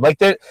momentum. Like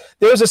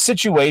there's a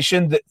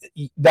situation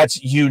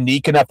that's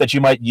unique enough that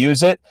you might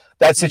use it.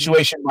 That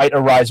situation might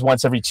arise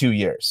once every 2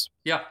 years.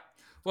 Yeah.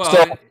 Well,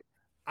 so,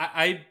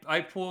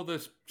 I pull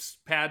this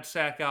pad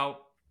sack out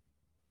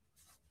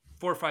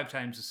 4 or 5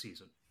 times a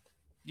season.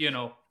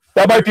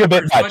 That might be a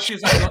bit much.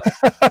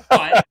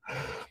 But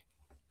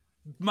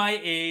my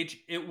age,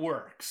 it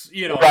works.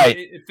 Right.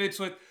 It fits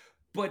with.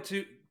 But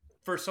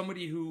for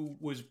somebody who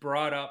was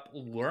brought up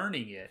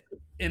learning it,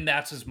 and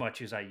that's as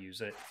much as I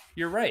use it,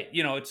 you're right.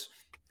 It's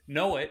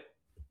know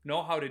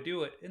how to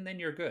do it, and then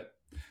you're good.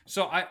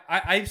 So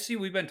I see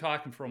we've been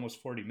talking for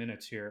almost 40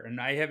 minutes here, and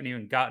I haven't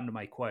even gotten to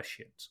my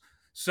questions.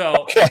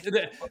 So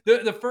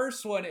the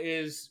first one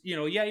is,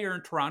 you're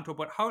in Toronto,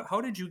 but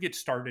how did you get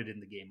started in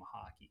the game of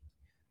hockey?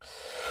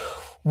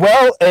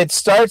 Well, it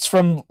starts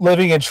from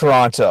living in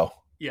Toronto.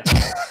 Yeah.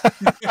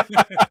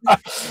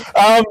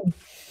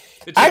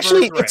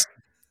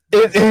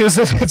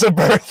 It's a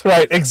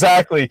birthright.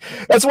 Exactly.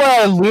 That's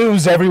why I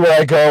lose everywhere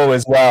I go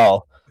as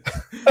well.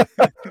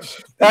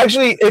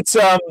 Actually, it's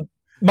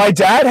my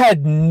dad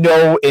had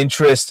no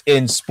interest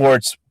in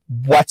sports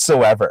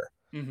whatsoever.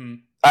 Mm-hmm.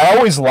 I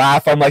always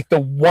laugh. I'm like the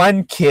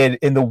one kid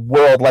in the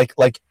world. Like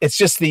it's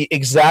just the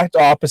exact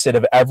opposite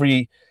of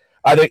every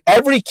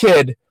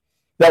kid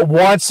that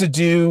wants to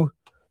do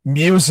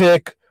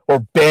music or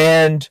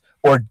band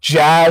or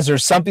jazz or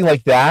something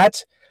like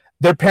that.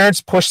 Their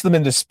parents pushed them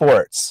into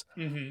sports.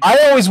 Mm-hmm. I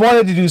always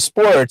wanted to do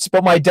sports,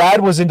 but my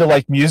dad was into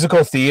like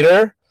musical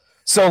theater.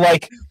 So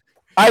like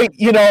I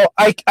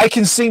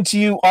can sing to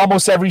you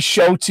almost every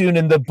show tune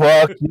in the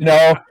book,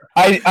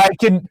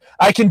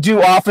 I can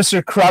do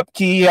Officer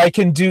Krupke, I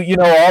can do,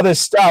 all this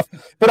stuff,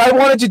 but I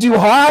wanted to do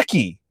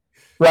hockey.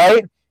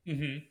 Right.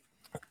 Mm-hmm.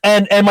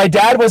 And my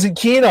dad wasn't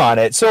keen on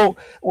it. So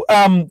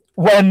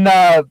when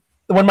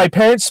my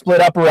parents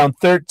split up around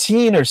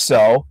 13 or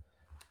so,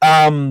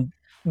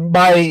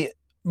 my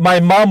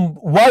mom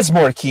was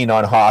more keen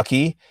on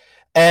hockey,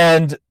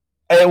 and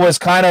it was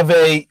kind of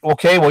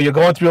okay, well, you're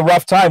going through a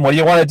rough time. What do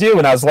you want to do?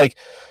 And I was like,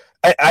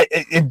 I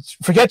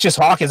forget just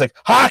hockey. It's like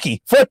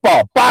hockey,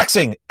 football,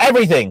 boxing,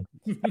 everything.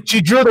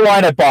 She drew the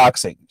line at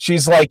boxing.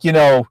 She's like,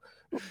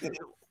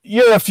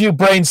 you're a few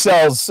brain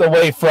cells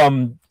away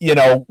from,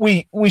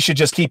 we should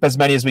just keep as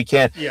many as we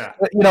can. Yeah.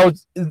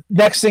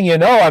 Next thing you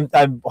know,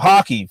 I'm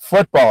hockey,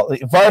 football,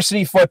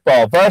 varsity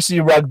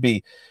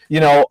rugby,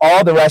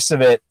 all the rest of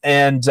it.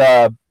 And,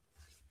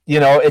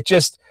 it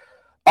just,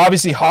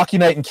 obviously hockey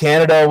night in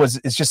Canada is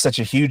just such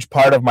a huge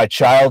part of my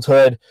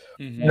childhood.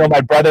 Mm-hmm.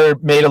 My brother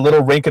made a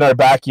little rink in our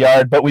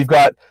backyard, but we've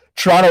got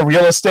Toronto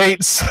real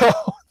estate. So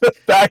the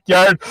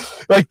backyard,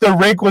 like the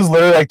rink was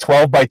literally like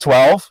 12 by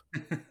 12.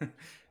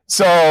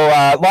 So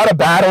a lot of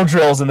battle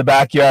drills in the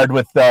backyard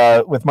with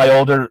my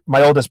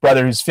oldest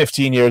brother, who's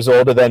 15 years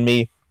older than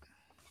me,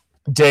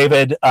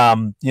 David.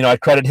 I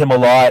credit him a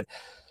lot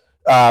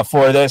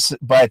for this,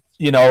 but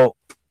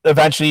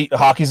eventually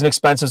hockey's an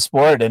expensive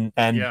sport, and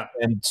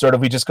sort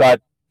of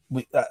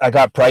I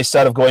got priced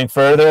out of going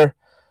further,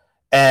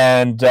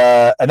 and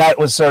that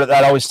was sort of,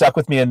 that always stuck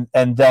with me,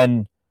 and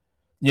then,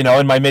 you know,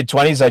 in my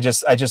mid-20s,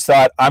 I just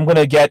thought, I'm going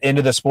to get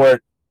into the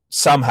sport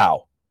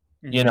somehow,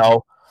 you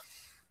know,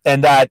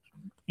 and that,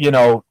 you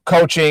know,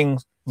 coaching,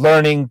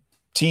 learning,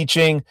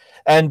 teaching,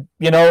 and,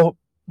 you know,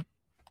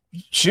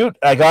 shoot,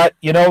 I got,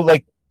 you know,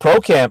 like pro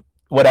camp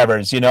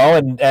whatever's, you know,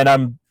 and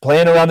I'm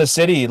playing around the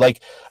city.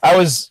 Like I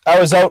was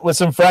out with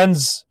some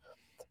friends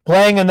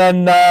playing, and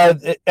then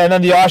the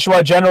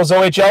Oshawa Generals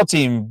OHL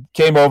team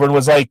came over and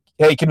was like,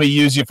 "Hey, can we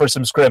use you for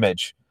some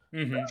scrimmage?"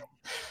 Mm-hmm.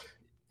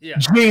 Yeah.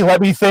 Gee,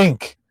 let me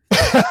think.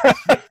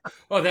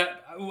 Well,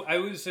 I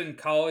was in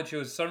college. It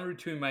was summer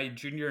between my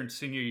junior and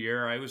senior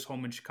year. I was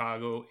home in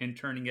Chicago,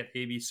 interning at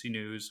ABC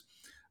News.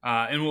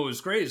 And what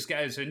was great is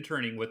guys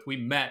interning with, we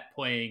met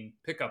playing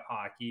pickup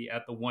hockey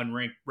at the one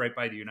rink right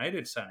by the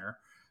United Center.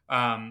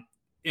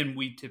 And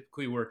we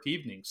typically worked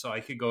evenings. So I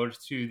could go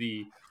to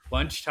the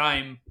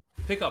lunchtime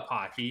pickup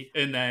hockey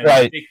and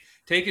then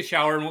take a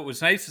shower. And what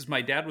was nice is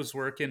my dad was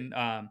working,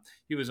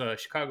 he was a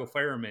Chicago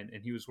fireman,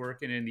 and he was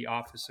working in the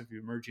Office of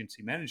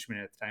Emergency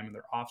Management at the time, and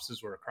their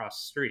offices were across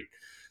the street.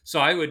 So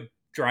I would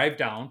drive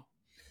down,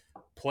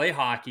 play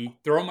hockey,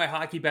 throw my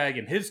hockey bag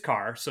in his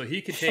car so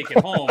he could take it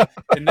home,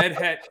 and then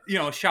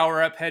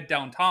shower up, head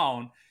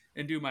downtown,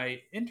 and do my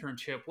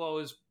internship. Well,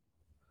 it was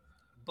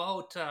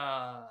about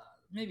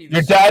maybe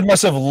your dad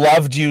must have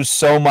loved you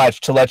so much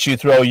to let you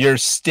throw your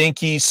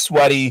stinky,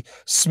 sweaty,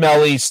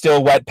 smelly,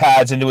 still wet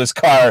pads into his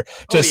car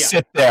to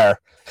sit there.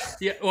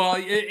 Yeah, well,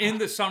 in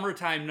the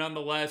summertime,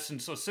 nonetheless,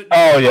 and so sitting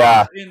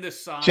in the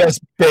sun,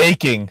 just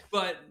baking.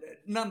 But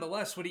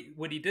nonetheless, what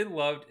he did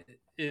love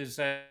is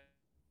that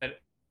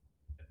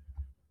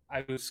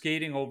I was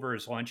skating over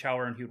his lunch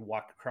hour, and he would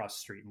walk across the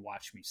street and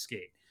watch me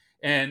skate.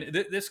 And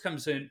this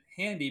comes in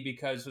handy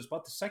because it was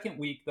about the second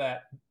week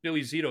that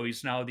Billy Zito,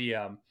 he's now the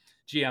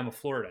GM of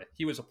Florida,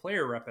 he was a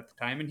player rep at the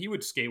time, and he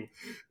would skate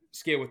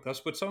with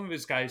us. But some of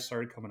his guys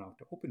started coming out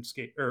to open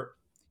skate, or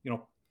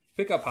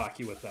pickup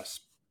hockey with us.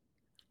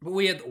 But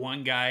we had the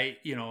one guy,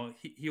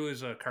 he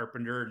was a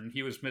carpenter, and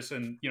he was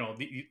missing,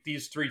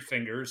 these three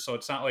fingers. So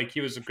it's not like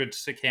he was a good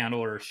stick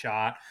handle or a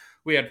shot.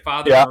 We had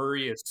Father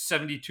Murray, a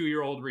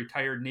 72-year-old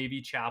retired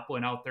Navy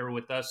chaplain, out there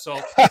with us.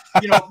 So,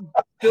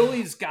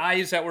 Billy's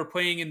guys that were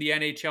playing in the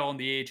NHL and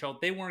the AHL,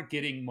 they weren't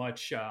getting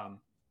much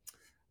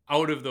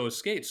out of those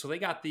skates. So they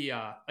got the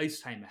ice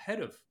time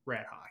ahead of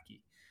Rat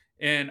Hockey.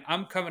 And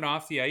I'm coming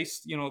off the ice,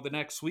 the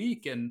next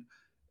week, and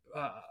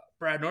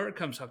Brad Norton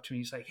comes up to me.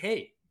 He's like,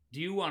 "Hey, do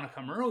you want to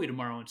come early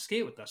tomorrow and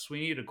skate with us?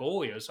 We need a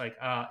goalie." I was like,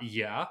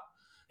 yeah.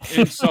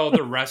 And so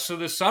the rest of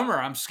the summer,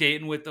 I'm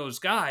skating with those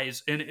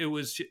guys, and it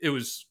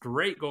was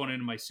great going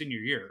into my senior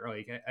year.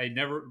 Like I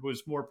never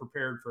was more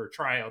prepared for a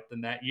tryout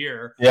than that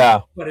year. Yeah.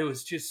 But it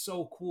was just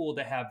so cool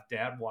to have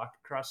Dad walk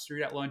across the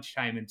street at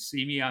lunchtime and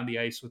see me on the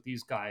ice with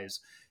these guys.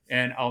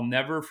 And I'll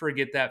never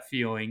forget that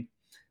feeling.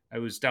 I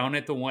was down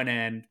at the one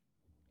end.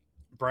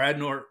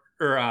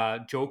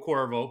 Joe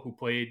Corvo, who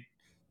played,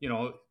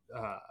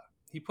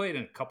 he played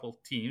in a couple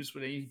teams,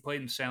 but he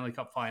played in Stanley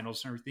Cup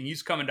finals and everything.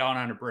 He's coming down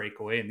on a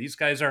breakaway, and these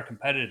guys are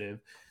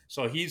competitive.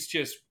 So he's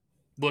just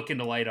looking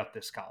to light up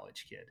this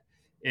college kid.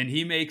 And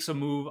he makes a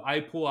move. I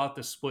pull out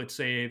the split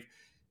save,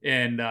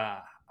 and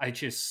I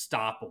just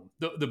stop him.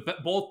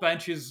 Both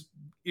benches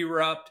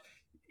erupt.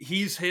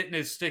 He's hitting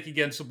his stick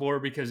against the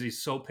board because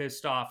he's so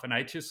pissed off. And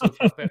I just look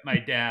up at my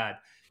dad,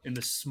 and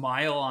the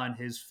smile on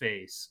his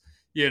face.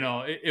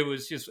 It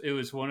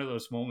was one of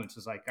those moments.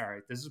 It's like, all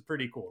right, this is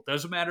pretty cool.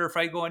 Doesn't matter if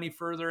I go any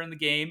further in the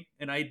game,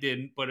 and I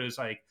didn't, but it was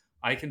like,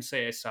 I can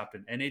say I stopped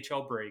an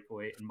NHL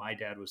breakaway, and my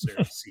dad was there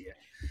to see it.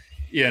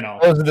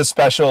 Those are the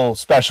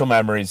special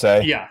memories,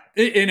 eh? Yeah.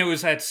 And it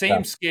was that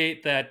same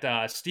skate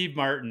that Steve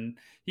Martin,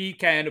 he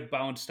kind of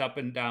bounced up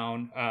and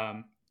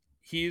down.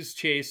 He's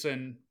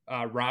chasing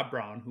Rob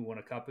Brown, who won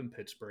a cup in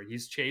Pittsburgh.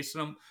 He's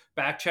chasing him,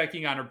 back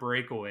checking on a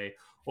breakaway.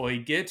 Well, he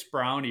gets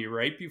Brownie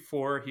right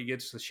before he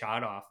gets the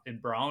shot off,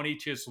 and Brownie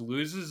just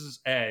loses his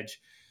edge.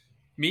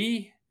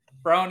 Me,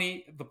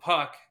 Brownie, the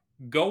puck,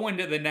 go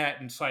into the net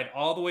and slide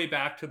all the way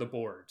back to the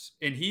boards.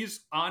 And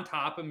he's on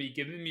top of me,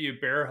 giving me a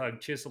bear hug,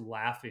 just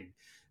laughing.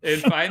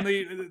 And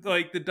finally,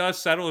 like, the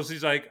dust settles.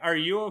 He's like, "Are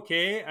you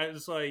okay?" I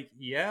was like,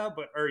 "Yeah,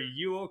 but are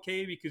you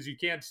okay? Because you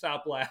can't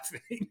stop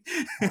laughing."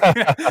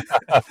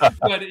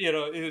 But, it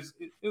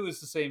was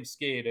the same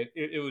skate.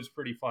 It was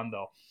pretty fun,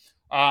 though.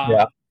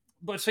 Yeah.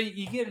 But so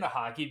you get into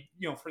hockey,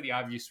 for the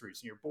obvious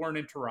reason. You're born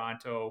in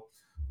Toronto.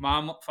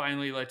 Mom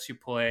finally lets you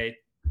play.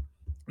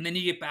 And then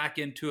you get back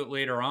into it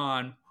later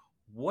on.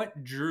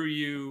 What drew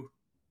you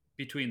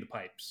between the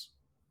pipes?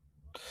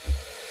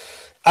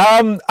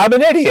 I'm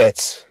an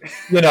idiot,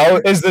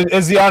 is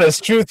the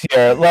honest truth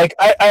here. Like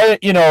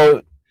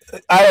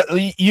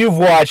you've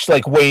watched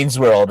like Wayne's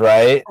World,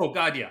 right? Oh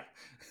God, yeah.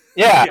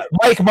 Yeah.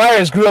 Mike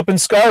Myers grew up in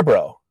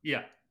Scarborough.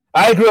 Yeah.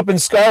 I grew up in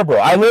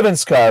Scarborough. I live in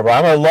Scarborough.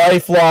 I'm a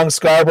lifelong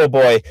Scarborough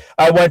boy.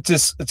 I went to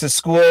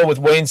school with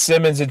Wayne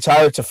Simmons and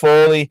Tyler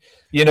Toffoli,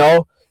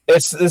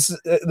 This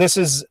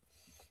is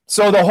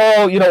so the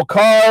whole,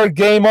 car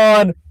game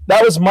on.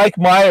 That was Mike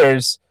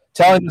Myers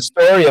telling the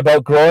story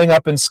about growing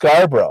up in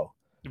Scarborough,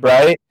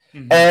 right?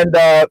 Mm-hmm. And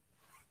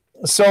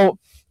so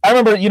I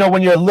remember,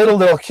 when you're a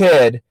little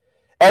kid,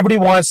 everybody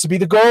wants to be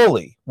the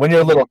goalie when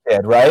you're a little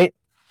kid, right?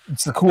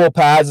 It's the cool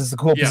pads, it's the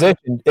cool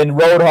position in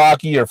road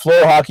hockey or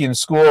floor hockey in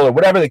school or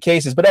whatever the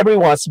case is, but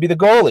everybody wants to be the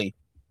goalie.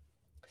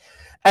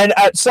 And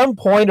at some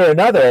point or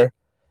another,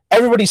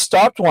 everybody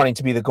stopped wanting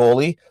to be the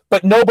goalie,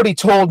 but nobody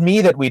told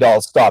me that we'd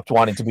all stopped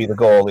wanting to be the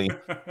goalie.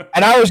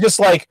 And I was just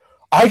like,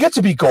 I get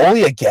to be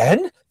goalie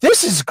again?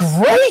 This is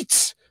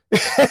great.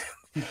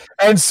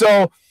 And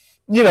so,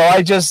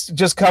 I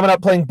just coming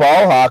up playing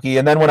ball hockey.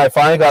 And then when I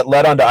finally got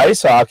led onto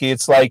ice hockey,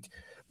 it's like,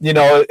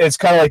 it's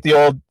kind of like the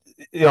old,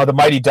 the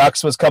Mighty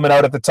Ducks was coming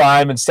out at the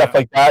time and stuff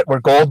like that, where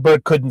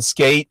Goldberg couldn't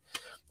skate.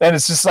 And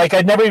it's just like,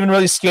 I'd never even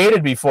really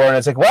skated before. And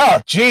it's like,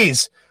 wow,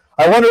 geez,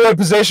 I wonder what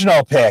position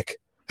I'll pick.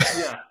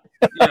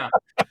 Yeah.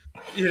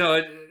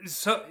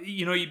 So,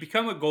 you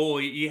become a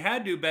goalie. You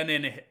had to have been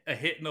in a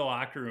hit in the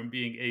locker room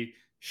being a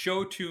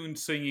show tune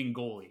singing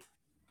goalie.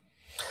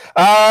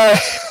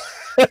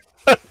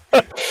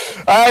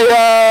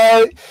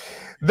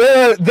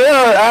 There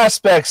are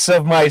aspects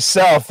of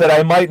myself that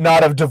I might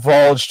not have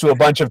divulged to a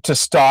bunch of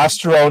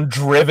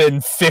testosterone-driven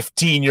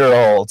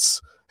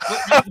 15-year-olds.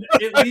 But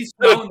at least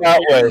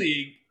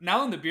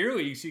now in the beer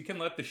leagues, you can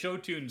let the show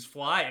tunes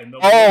fly.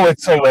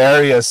 It's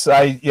hilarious.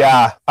 My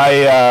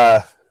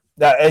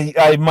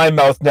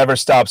mouth never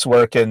stops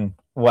working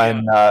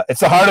when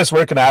it's the hardest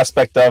working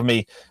aspect of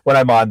me when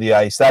I'm on the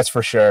ice. That's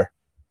for sure.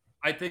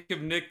 I think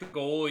of Nick the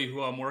goalie,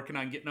 who I'm working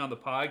on getting on the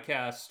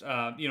podcast.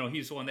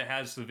 He's the one that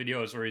has the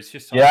videos where he's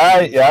just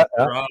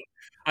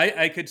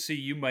I could see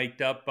you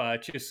mic'd up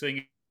just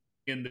singing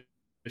in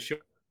the show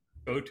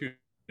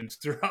tunes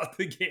throughout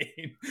the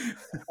game.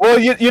 Well,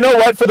 you know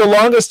what? For the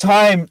longest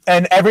time,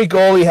 and every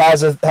goalie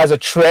has a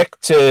trick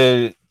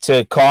to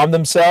calm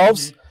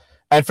themselves,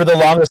 and for the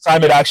longest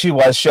time, it actually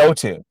was show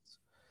tunes.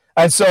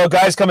 And so a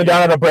guy's coming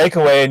down on a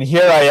breakaway, and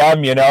here I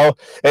am,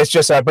 it's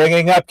just a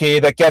bringing up key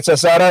that gets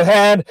us out of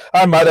hand.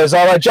 Our mothers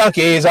all are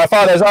junkies, our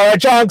fathers all are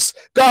junks.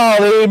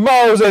 Golly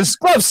Moses,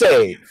 glove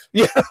save.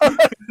 So,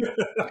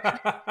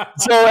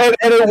 and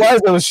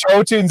it was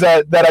show tunes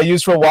that I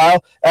used for a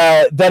while.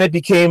 Then it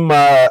became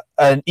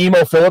an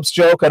Emo Phillips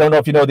joke. I don't know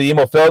if you know the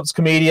Emo Phillips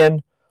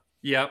comedian.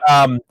 Yeah.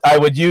 I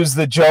would use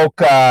the joke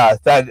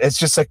that it's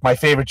just like my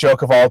favorite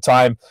joke of all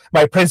time.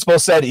 My principal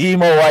said,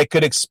 "Emo, I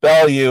could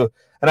expel you."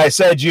 And I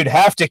said, "You'd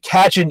have to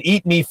catch and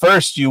eat me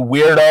first, you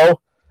weirdo."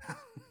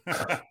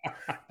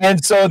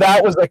 And so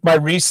that was like my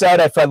reset.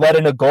 If I let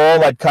in a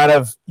goal, I'd kind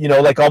of,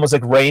 like almost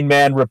like Rain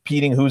Man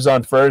repeating who's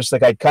on first.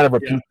 Like I'd kind of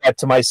repeat that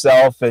to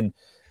myself, and,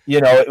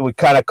 it would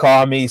kind of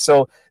calm me.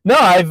 So no,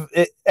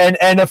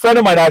 and a friend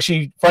of mine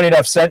actually, funny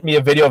enough, sent me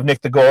a video of Nick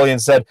the goalie and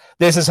said,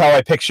 "This is how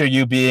I picture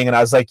you being." And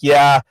I was like,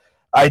 yeah,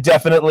 I've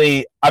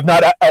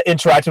not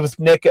interacted with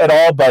Nick at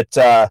all, but,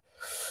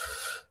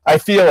 I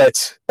feel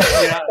it.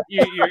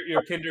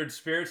 Your kindred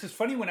spirits. It's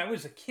funny, when I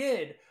was a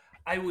kid,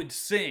 I would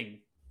sing,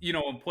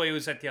 when play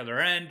was at the other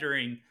end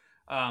during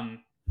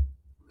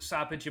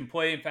stoppage and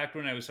play. In fact,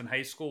 when I was in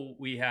high school,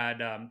 we had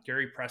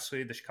Gary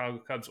Presley, the Chicago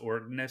Cubs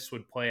organist,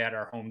 would play at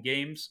our home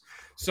games.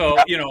 So,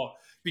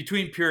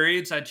 between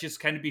periods, I'd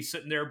just kind of be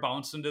sitting there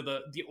bouncing to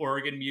the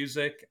organ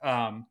music.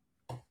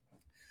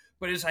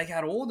 But as I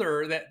got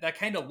older, that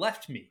kind of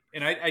left me.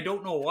 And I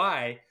don't know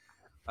why.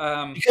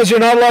 Because you're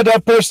not allowed to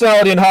have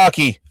personality in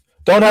hockey.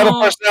 Don't have a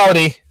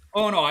personality.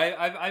 Oh no,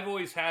 I've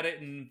always had it.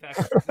 In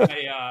fact,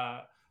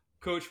 my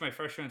coach, my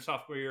freshman and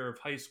sophomore year of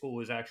high school,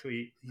 he's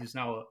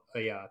now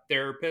a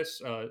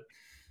therapist,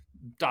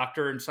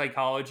 doctor in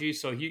psychology.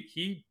 So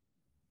he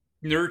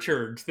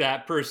nurtured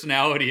that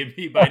personality in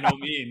me by no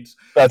means.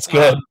 That's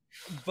good.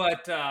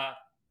 But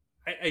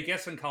I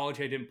guess in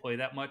college I didn't play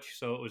that much,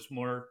 so it was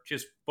more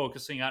just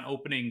focusing on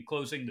opening and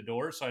closing the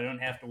door, so I don't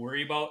have to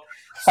worry about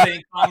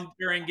staying calm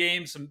during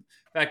games. In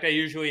fact, I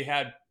usually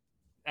had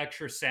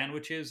extra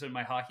sandwiches in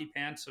my hockey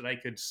pants that I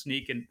could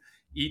sneak and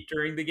eat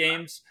during the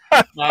games.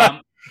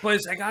 But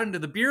as I got into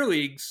the beer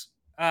leagues,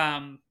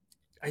 I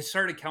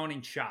started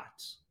counting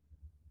shots.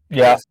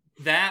 Yeah,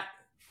 that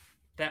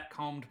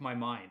calmed my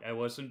mind. I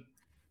wasn't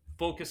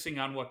focusing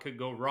on what could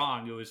go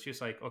wrong. It was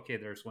just like, okay,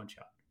 there's one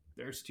shot.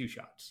 There's two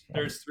shots.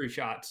 There's three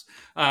shots.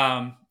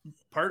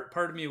 Part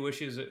of me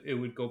wishes it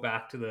would go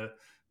back to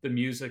the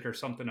music or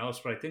something else,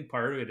 but I think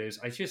part of it is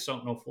I just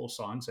don't know full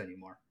songs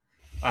anymore.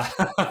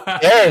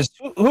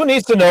 Who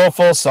needs to know a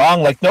full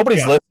song? Like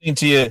nobody's listening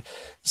to you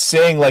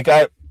sing. Like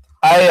I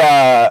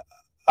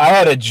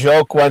had a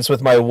joke once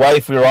with my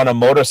wife. We were on a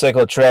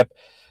motorcycle trip,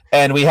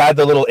 and we had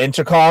the little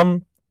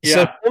intercom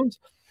systems.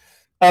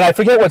 And I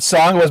forget what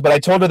song it was, but I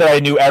told her that I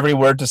knew every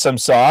word to some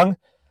song.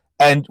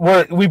 And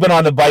we've been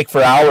on the bike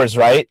for hours,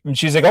 right? And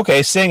she's like,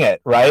 "Okay, sing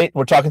it," right?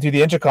 We're talking through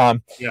the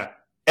intercom. Yeah.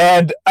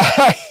 And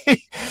I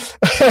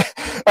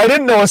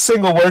didn't know a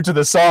single word to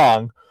the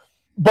song,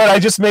 but I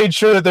just made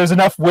sure that there's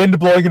enough wind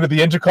blowing into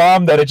the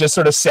intercom that it just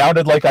sort of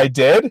sounded like I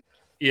did.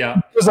 Yeah.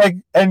 It was like,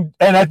 and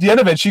at the end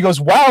of it, she goes,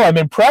 "Wow, I'm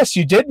impressed.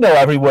 You did know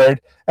every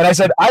word." And I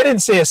said, "I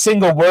didn't say a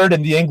single word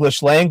in the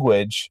English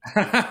language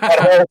that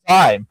whole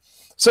time."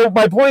 So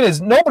my point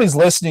is, nobody's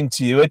listening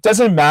to you. It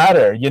doesn't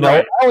matter, you know.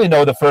 Right. I only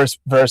know the first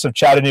verse of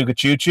Chattanooga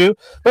Choo Choo,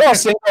 but I'll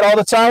sing it all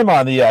the time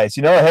on the ice.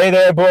 You know, hey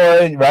there,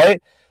 boy,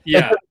 right?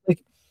 Yeah.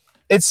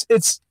 It's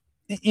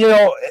you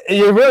know,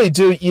 you really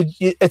do.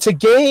 It's a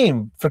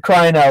game, for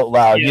crying out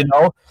loud, Yeah. you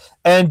know.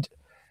 And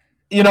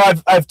you know,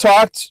 I've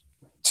talked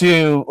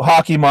to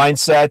hockey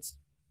mindset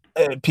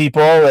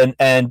people,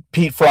 and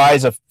Pete Fry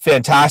is a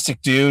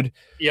fantastic dude.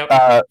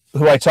 Yep.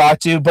 Who I talk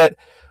to, but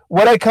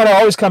what I kind of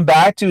always come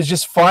back to is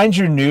just find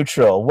your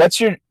neutral.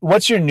 What's your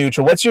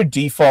neutral? What's your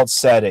default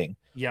setting?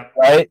 Yep.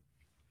 Right?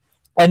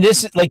 And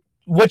this is like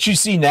what you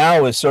see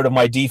now is sort of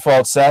my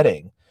default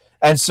setting.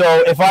 And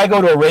so if I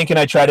go to a rink and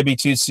I try to be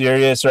too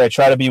serious or I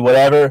try to be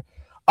whatever,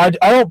 I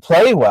don't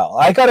play well.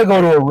 I got to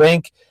go to a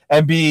rink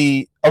and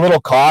be a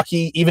little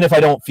cocky, even if I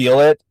don't feel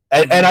it.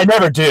 And I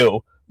never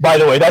do. By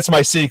the way, that's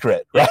my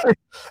secret, right?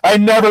 I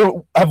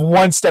never have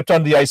once stepped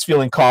on the ice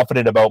feeling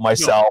confident about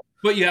myself.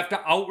 No, but you have to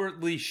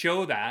outwardly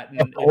show that.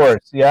 And of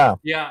course, yeah.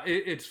 Yeah,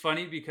 it's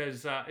funny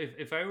because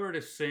if I were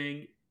to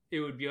sing, it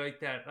would be like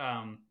that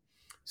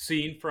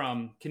scene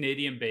from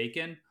Canadian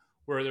Bacon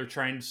where they're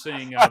trying to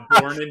sing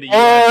Born in the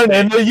USA. Born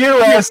in the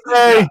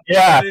USA.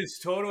 Yeah. That is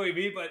totally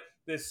me. But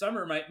this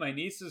summer, my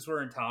nieces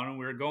were in town and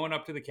we were going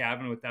up to the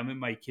cabin with them and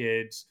my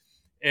kids.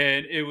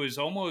 And it was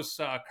almost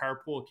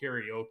carpool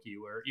karaoke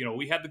where, you know,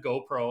 we had the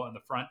GoPro on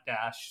the front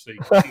dash so you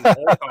could see the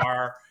whole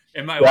car.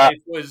 And my wife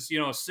was, you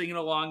know, singing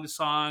along the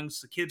songs.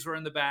 The kids were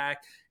in the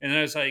back. And then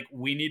I was like,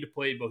 we need to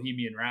play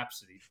Bohemian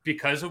Rhapsody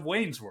because of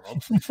Wayne's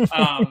World.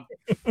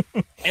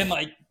 And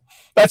like,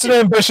 that's an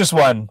ambitious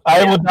one.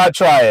 I would not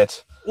try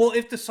it. Well,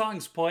 if the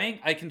song's playing,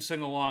 I can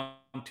sing along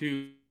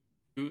to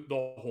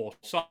the whole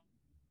song.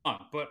 But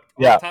on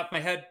the top of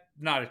my head,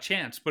 not a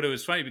chance. But it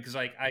was funny because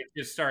like I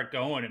just start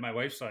going and my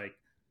wife's like,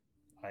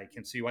 I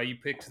can see why you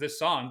picked this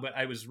song, but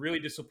I was really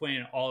disappointed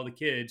in all the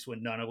kids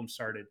when none of them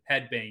started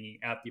headbanging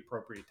at the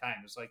appropriate time.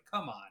 It's like,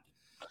 come on,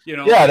 you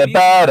know. Yeah, the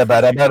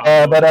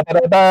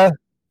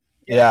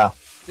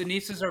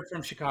nieces are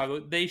from Chicago.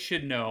 They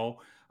should know.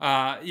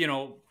 You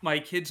know, my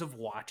kids have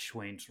watched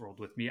Wayne's World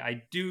with me.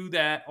 I do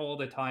that all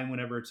the time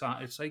whenever it's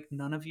on. It's like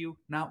none of you,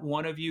 not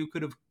one of you,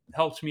 could have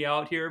helped me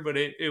out here, but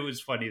it was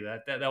funny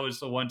that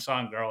was the one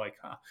song they're all like,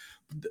 huh.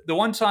 The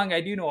one song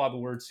I do know all the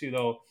words to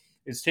though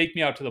is Take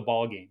Me Out to the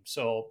Ball Game.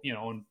 So, you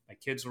know, when my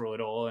kids were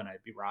little and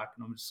I'd be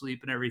rocking them to sleep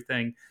and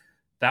everything,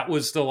 that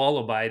was the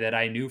lullaby that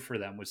I knew for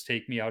them was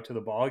Take Me Out to the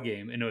Ball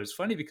Game. And it was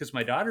funny because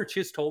my daughter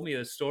just told me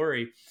this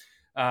story.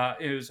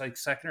 It was like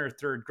second or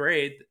third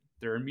grade.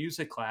 They're in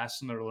music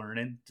class and they're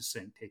learning to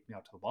sing Take Me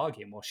Out to the Ball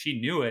Game. Well,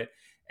 she knew it.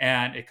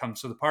 And it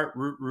comes to the part,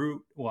 root,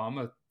 root. Well, I'm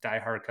a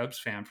diehard Cubs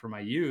fan for my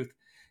youth.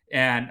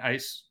 And I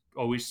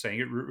always sang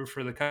it, root, root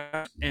for the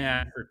Cubs.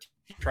 And her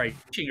teacher tried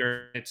teaching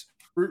her, it's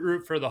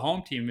root for the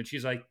home team, and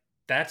she's like,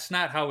 that's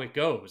not how it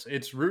goes.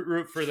 It's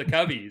root for the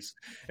Cubbies.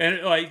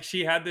 And like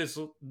she had this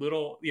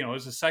little, you know,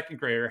 as a second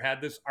grader,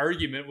 had this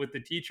argument with the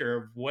teacher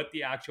of what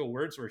the actual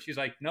words were. She's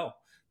like, no,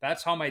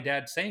 that's how my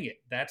dad sang it.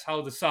 That's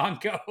how the song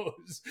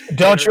goes.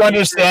 Don't you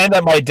understand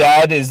that my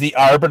dad is the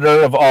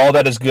arbiter of all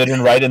that is good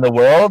and right in the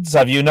world?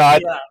 Have you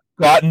not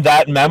gotten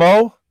that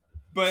memo?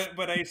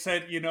 But I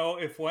said, you know,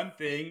 if one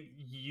thing,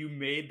 you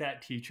made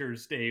that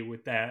teacher's day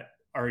with that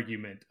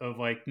argument of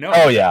like, no,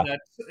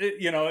 that's,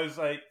 you know, it's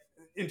like,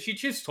 and she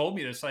just told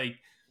me this like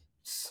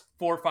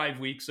 4 or 5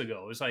 weeks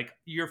ago. It's like,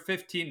 you're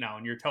 15 now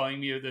and you're telling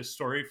me this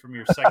story from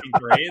your second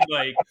grade.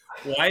 Like,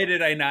 why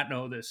did I not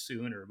know this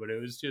sooner? But it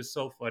was just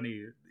so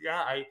funny.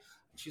 Yeah,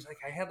 she's like,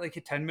 I had like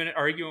a 10-minute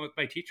argument with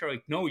my teacher.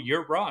 Like, no,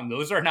 you're wrong.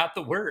 Those are not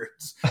the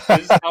words.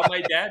 This is how my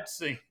dad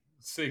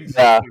sings.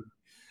 Yeah.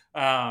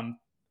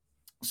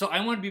 So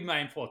I want to be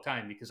mindful of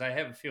time because I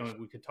have a feeling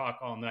we could talk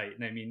all night.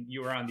 And I mean,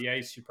 you were on the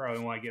ice. You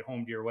probably want to get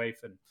home to your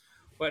wife and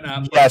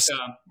whatnot. Yes.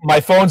 But, my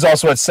phone's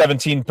also at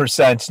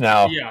 17%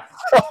 now. Yeah.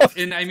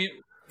 And I mean,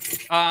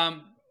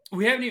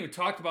 we haven't even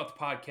talked about the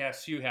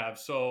podcasts you have.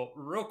 So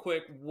real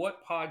quick,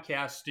 what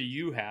podcasts do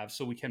you have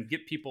so we can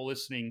get people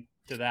listening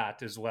to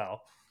that as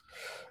well?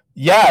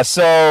 Yeah.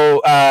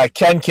 So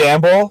Ken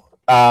Campbell,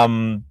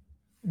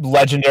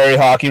 legendary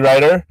hockey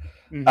writer,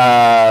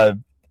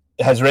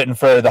 has written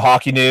for the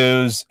Hockey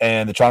News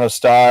and the Toronto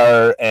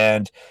Star,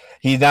 and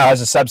he now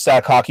has a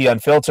Substack, Hockey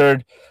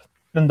Unfiltered,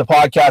 and the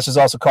podcast is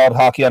also called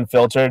Hockey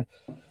Unfiltered.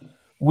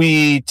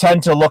 We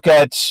tend to look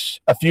at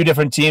a few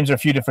different teams or a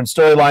few different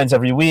storylines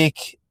every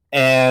week,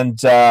 and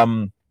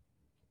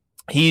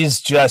he's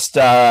just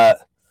that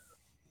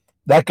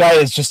guy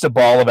is just a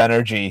ball of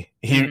energy.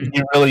 He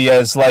really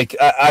is. Like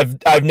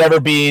I've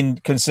never been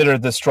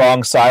considered the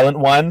strong silent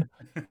one,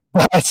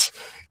 but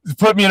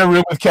put me in a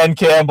room with Ken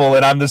Campbell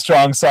and I'm the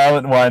strong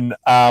silent one.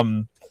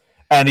 And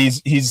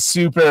he's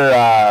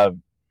super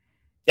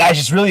he's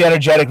just really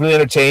energetic, really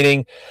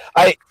entertaining.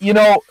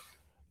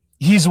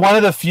 He's one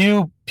of the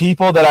few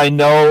people that I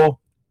know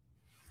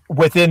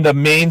within the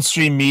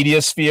mainstream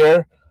media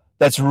sphere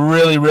that's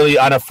really, really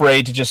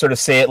unafraid to just sort of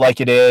say it like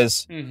it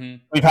is.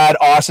 Mm-hmm. We've had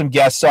awesome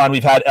guests on.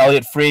 We've had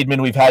Elliot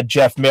Friedman. We've had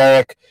Jeff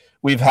Merrick.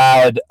 We've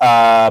had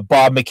Bob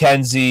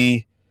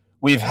McKenzie.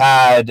 We've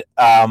had,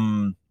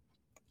 who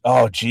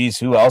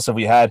else have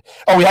we had?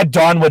 Oh, we had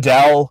Don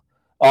Waddell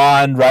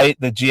on, right?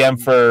 The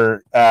GM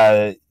for,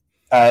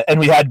 and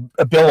we had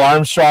Bill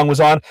Armstrong was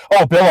on.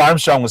 Oh, Bill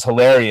Armstrong was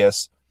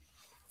hilarious.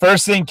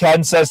 First thing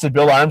Ken says to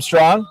Bill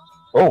Armstrong,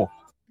 oh,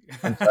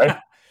 I'm sorry.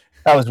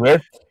 That was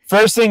weird.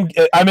 First thing,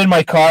 I'm in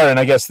my car, and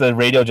I guess the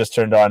radio just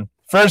turned on.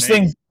 First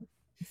thing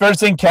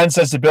Ken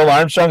says to Bill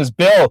Armstrong is,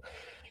 Bill,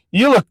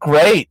 you look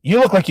great. You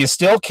look like you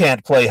still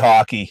can't play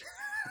hockey.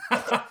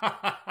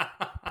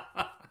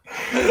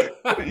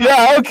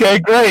 Yeah, okay,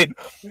 great.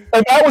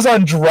 And that was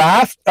on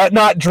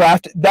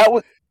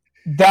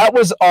that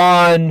was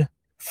on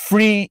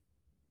free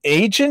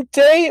agent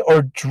day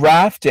or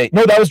draft day.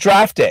 No, that was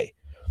draft day.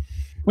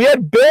 We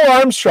had Bill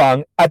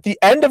Armstrong at the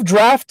end of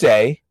draft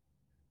day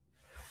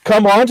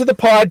come on to the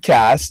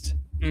podcast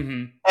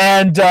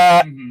and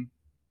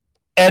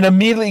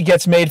immediately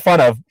gets made fun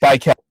of by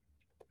Ken.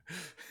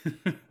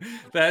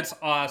 That's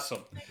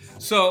awesome.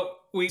 So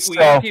we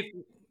got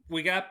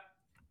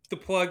the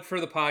plug for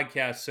the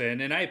podcast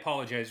in, and I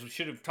apologize. We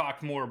should have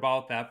talked more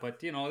about that,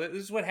 but this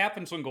is what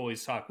happens when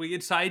goalies talk. We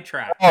get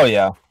sidetracked. Oh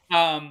yeah.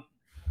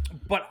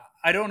 But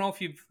I don't know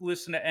if you've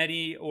listened to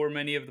any or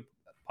many of the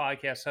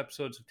podcast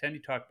episodes of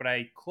Tendy Talk, but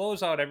I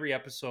close out every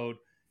episode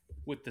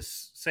with the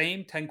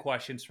same 10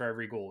 questions for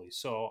every goalie.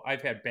 So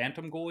I've had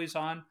Bantam goalies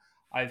on,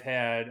 I've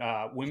had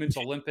women's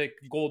Olympic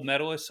gold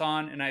medalists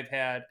on, and I've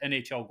had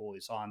NHL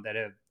goalies on that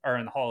are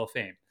in the Hall of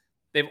Fame.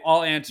 They've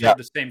all answered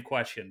the same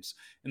questions.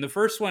 And the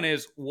first one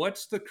is,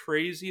 what's the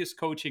craziest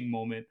coaching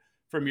moment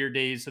from your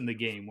days in the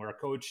game where a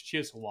coach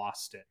just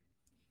lost it?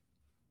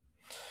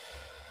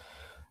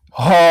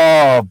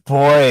 Oh,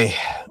 boy.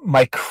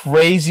 My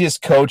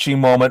craziest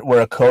coaching moment where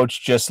a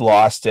coach just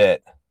lost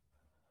it.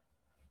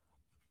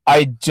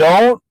 I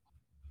don't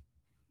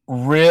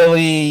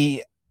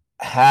really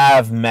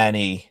have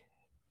many,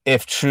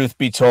 if truth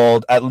be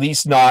told, at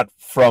least not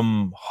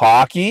from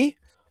hockey.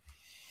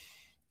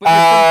 But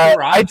you're from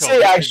Toronto. I'd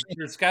say actually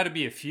there's got to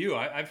be a few.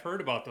 I've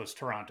heard about those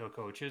Toronto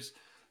coaches.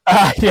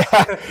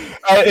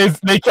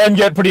 They can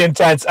get pretty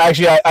intense.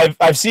 Actually,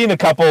 I've seen a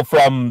couple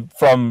from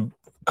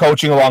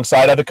coaching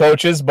alongside other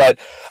coaches, but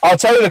I'll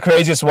tell you the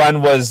craziest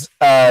one was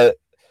when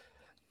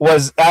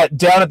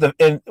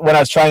I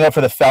was trying out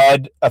for the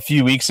Fed a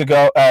few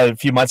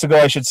months ago,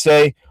 I should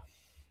say.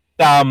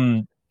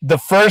 The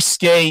first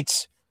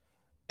skate,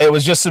 it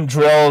was just some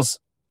drills.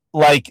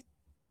 Like,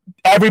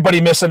 everybody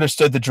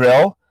misunderstood the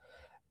drill.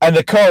 And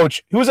the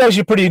coach, who was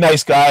actually a pretty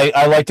nice guy,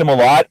 I liked him a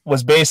lot,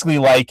 was basically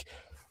like,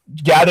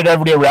 gathered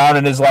everybody around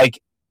and is like,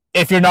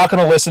 if you're not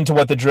going to listen to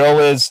what the drill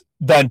is,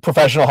 then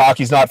professional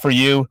hockey's not for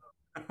you.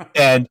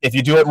 And if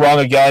you do it wrong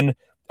again,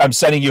 I'm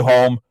sending you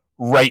home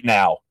right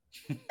now.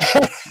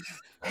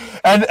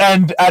 and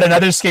at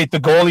another skate, the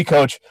goalie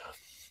coach,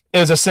 it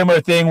was a similar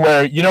thing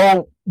where,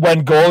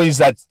 when goalies,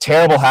 that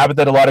terrible habit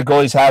that a lot of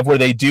goalies have where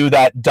they do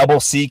that double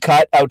C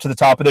cut out to the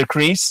top of their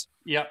crease.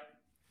 Yep.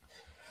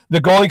 The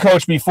goalie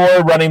coach,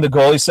 before running the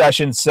goalie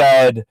session,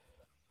 said,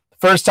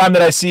 first time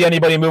that I see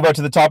anybody move out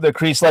to the top of their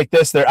crease like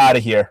this, they're out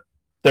of here.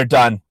 They're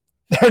done.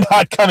 They're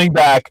not coming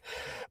back.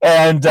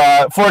 And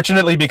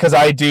fortunately, because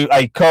I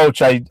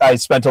coach, I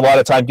spent a lot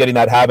of time getting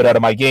that habit out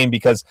of my game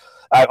because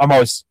I'm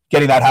always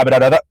getting that habit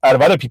out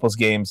of other people's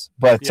games.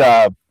 But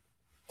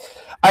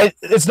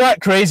it's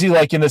not crazy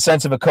like in the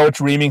sense of a coach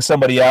reaming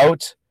somebody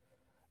out.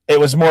 It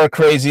was more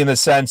crazy in the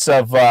sense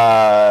of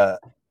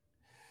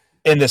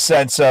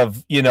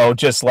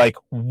just like,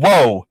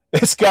 whoa,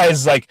 this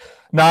guy's like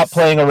not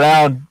playing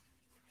around.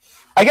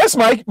 I guess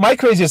my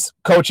craziest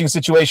coaching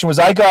situation was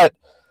I got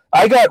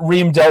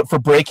reamed out for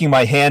breaking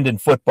my hand in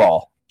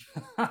football.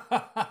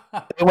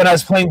 When I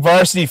was playing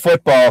varsity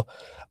football,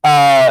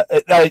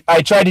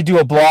 I tried to do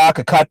a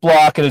cut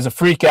block, and it was a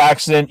freak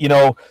accident.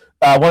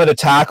 One of the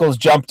tackles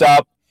jumped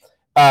up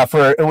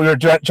and we were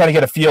trying to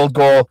get a field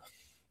goal,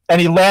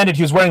 and he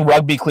was wearing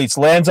rugby cleats,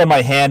 lands on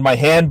my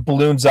hand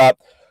balloons up.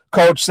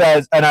 Coach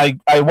says, and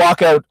I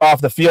walk out off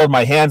the field,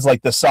 my hand's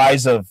like the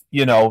size of,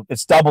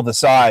 it's double the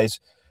size.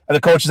 And the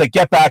coach is like,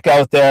 get back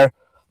out there.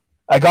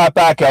 I got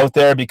back out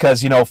there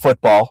because,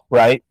 football,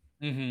 right?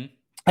 Mm-hmm.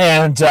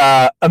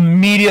 And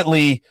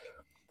immediately,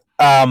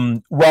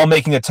 while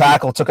making a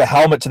tackle, took a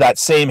helmet to that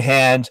same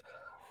hand,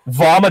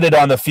 vomited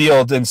on the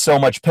field in so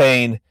much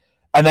pain,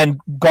 and then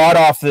got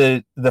off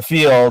the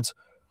field.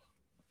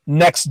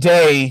 Next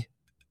day,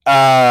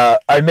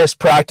 I missed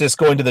practice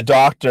going to the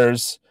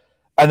doctors.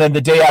 And then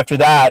the day after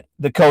that,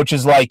 the coach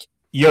is like,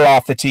 you're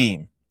off the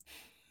team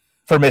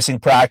for missing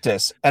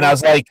practice. And I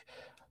was like,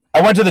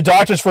 I went to the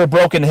doctors for a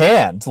broken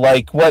hand.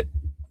 Like, what?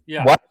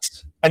 Yeah. What?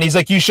 And he's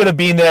like, you should have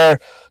been there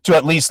to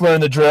at least learn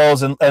the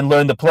drills and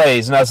learn the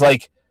plays. And I was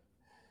like,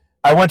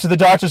 I went to the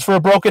doctors for a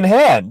broken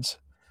hand.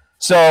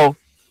 So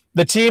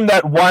the team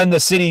that won the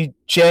city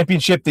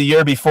championship the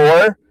year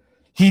before,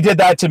 he did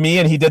that to me,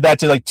 and he did that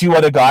to like two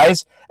other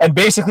guys. And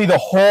basically the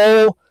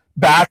whole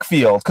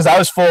backfield, because I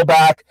was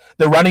fullback,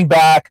 the running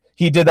back,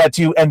 he did that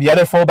too, and the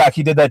other fullback,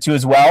 he did that too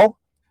as well,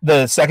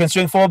 the second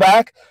string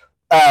fullback,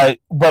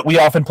 but we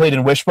often played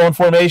in wishbone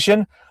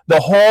formation.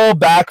 The whole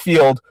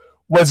backfield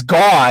was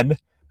gone,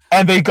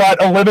 and they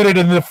got eliminated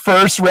in the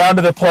first round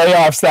of the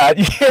playoffs that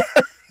year.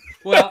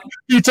 Well,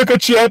 he took a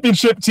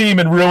championship team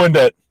and ruined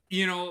it.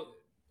 You know,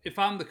 if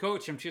I'm the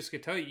coach, I'm just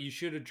going to tell you, you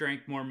should have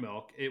drank more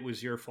milk. It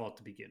was your fault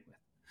to begin with.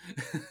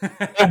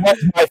 It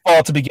wasn't my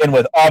fault to begin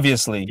with,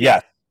 obviously.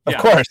 Yeah, of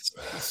course.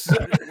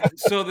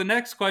 So the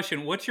next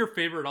question, what's your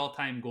favorite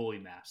all-time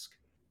goalie mask?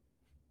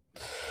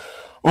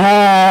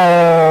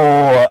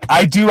 Oh,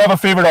 I do have a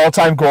favorite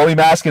all-time goalie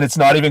mask, and it's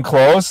not even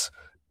close,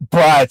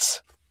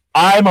 but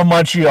I'm a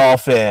Montreal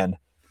fan.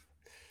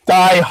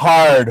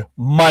 Die-hard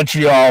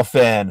Montreal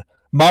fan.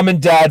 Mom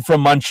and dad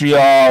from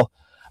Montreal.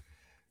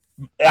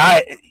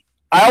 I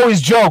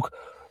always joke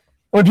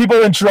when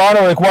people in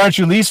Toronto are like, why aren't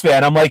you a Leafs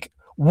fan? I'm like,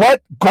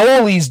 what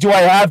goalies do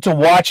I have to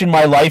watch in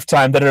my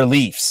lifetime that are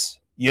Leafs?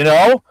 You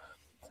know?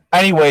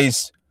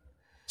 Anyways,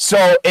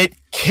 so it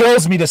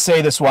kills me to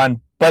say this one,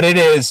 but it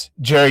is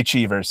Gerry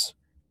Cheevers.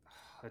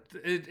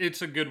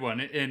 It's a good one.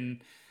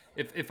 And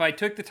if I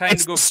took the time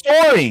to go...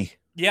 story.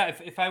 Yeah,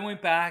 if I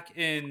went back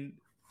and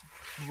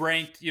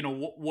ranked,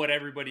 what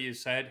everybody has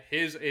said,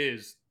 his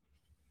is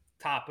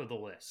top of the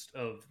list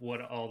of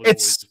what all the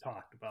boys have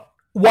talked about.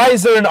 Why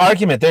is there an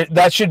argument?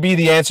 That should be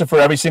the answer for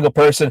every single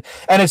person.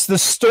 And it's the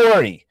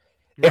story.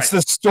 Right. It's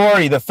the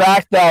story. The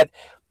fact that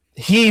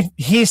he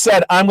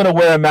said, I'm going to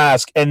wear a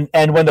mask. And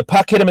when the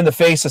puck hit him in the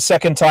face a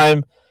second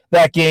time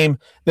that game,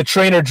 the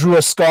trainer drew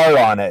a scar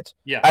on it.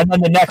 Yeah. And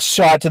then the next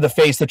shot to the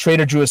face, the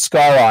trainer drew a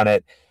scar on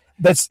it.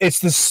 It's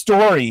the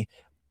story.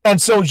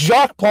 And so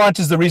Jacques Plante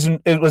is the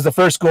reason it was the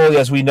first goalie,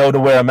 as we know, to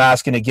wear a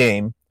mask in a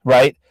game,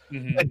 right?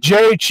 Mm-hmm.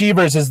 Gerry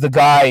Cheevers is the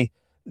guy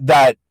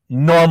that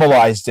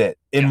normalized it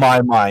in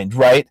my mind,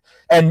 right?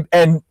 And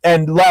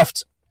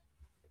left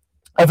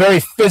a very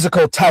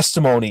physical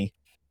testimony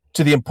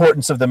to the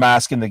importance of the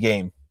mask in the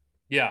game.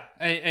 Yeah,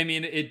 I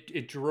mean,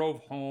 it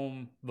drove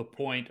home the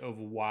point of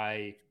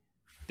why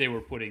they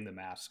were putting the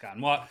mask on.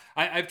 Well,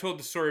 I've told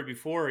the story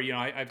before.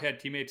 I've had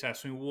teammates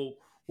ask me, well,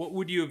 what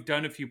would you have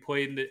done if you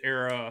played in the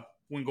era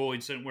when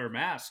goalies didn't wear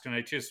masks? And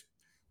I just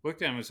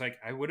looked at him and was like,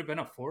 I would have been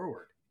a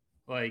forward.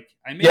 Like,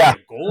 I may be a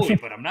goalie,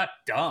 but I'm not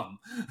dumb.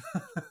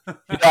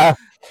 Yeah,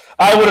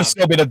 I would have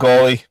still been a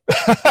goalie.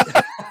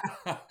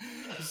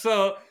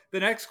 So the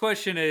next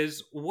question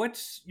is,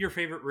 what's your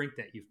favorite rink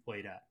that you've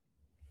played at?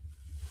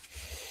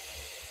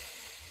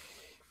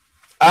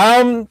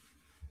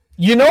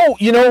 You know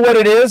what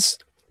it is?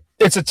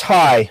 It's a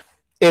tie.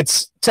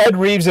 It's Ted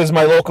Reeves is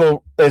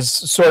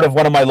sort of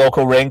one of my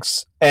local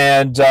rinks,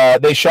 and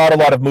they shot a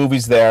lot of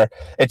movies there.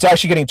 It's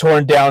actually getting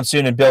torn down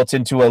soon and built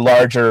into a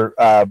larger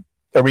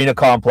arena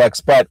complex.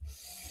 But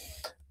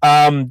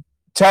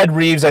Ted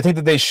Reeves, I think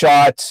that they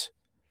shot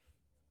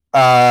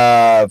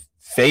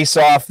Face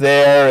Off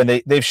there,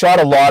 and they've shot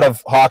a lot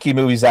of hockey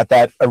movies at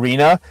that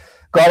arena.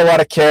 Got a lot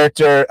of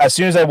character. As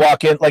soon as I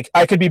walk in, like,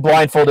 I could be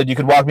blindfolded. You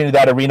could walk me into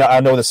that arena. I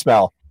know the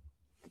smell.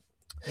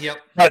 Yep.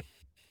 But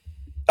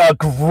a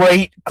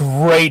great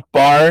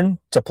barn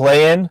to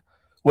play in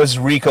was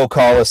Ricoh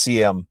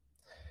Coliseum.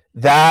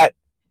 That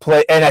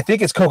play, and I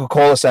think it's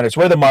Coca-Cola Center. It's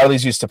where the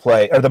Marlies used to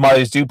play, or the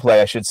Marlies do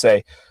play, I should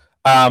say.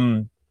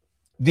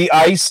 The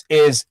ice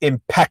is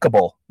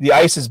impeccable. The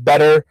ice is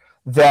better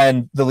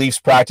than the Leafs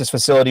practice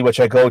facility, which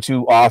I go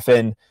to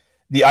often.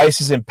 The ice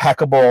is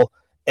impeccable,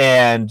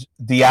 and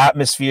the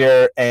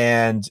atmosphere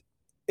and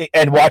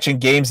watching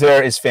games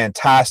there is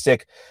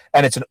fantastic.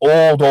 And it's an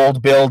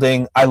old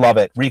building. I love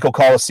it. Ricoh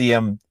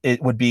Coliseum,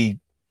 it would be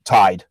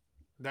tied.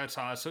 That's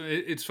awesome.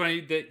 It's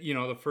funny that,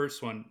 the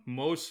first one,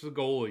 most of the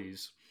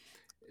goalies,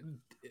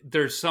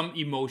 there's some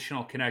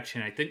emotional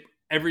connection. I think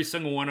every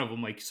single one of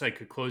them, like you said,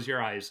 could close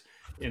your eyes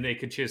and they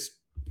can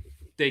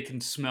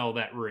smell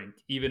that rink,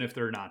 even if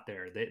they're not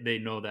there. They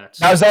know that.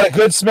 Now, is that a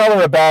good smell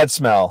or a bad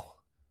smell?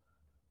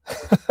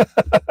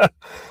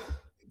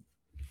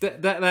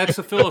 That's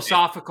a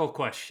philosophical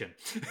question.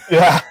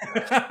 Yeah.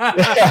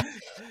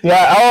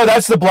 Oh,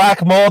 that's the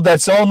black mold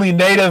that's only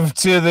native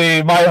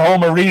to my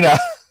home arena.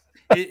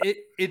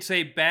 It's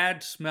a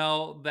bad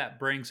smell that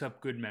brings up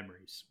good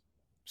memories.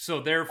 So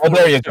therefore,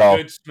 there you go. A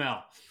good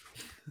smell.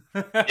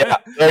 Yeah,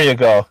 there you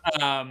go.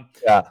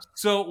 Yeah.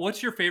 So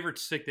what's your favorite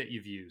stick that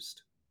you've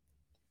used?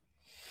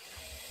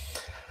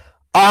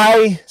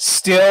 I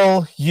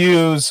still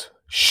use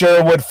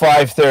Sherwood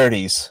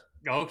 530s.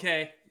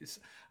 Okay.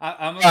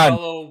 I'm a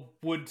fellow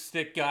wood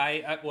stick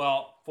guy.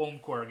 Foam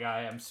core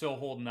guy. I'm still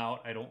holding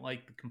out. I don't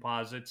like the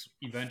composites.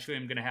 Eventually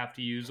I'm going to have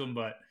to use them,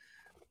 but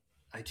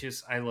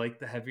I like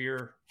the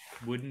heavier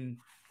wooden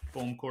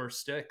foam core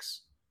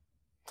sticks.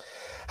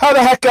 How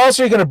the heck else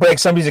are you going to break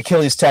somebody's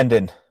Achilles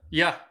tendon?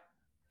 Yeah.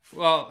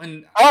 Well,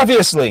 and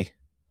obviously.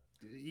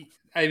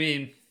 I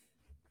mean,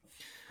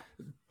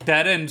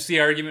 that ends the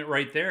argument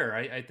right there.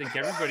 I think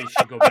everybody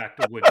should go back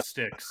to wood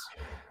sticks.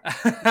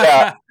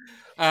 Yeah.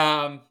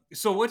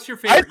 So what's your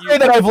favorite? I'd say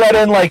that I've let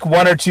in like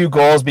 1 or 2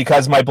 goals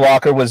because my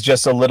blocker was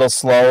just a little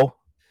slow.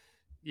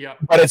 Yeah.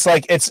 But it's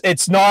like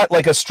it's not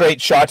like a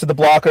straight shot to the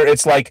blocker.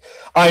 It's like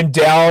I'm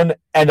down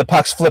and the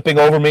puck's flipping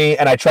over me,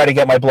 and I try to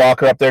get my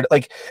blocker up there.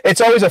 Like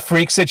it's always a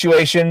freak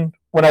situation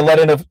when I let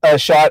in a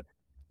shot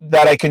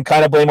that I can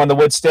kind of blame on the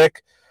wood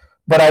stick.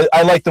 But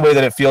I like the way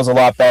that it feels a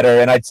lot better,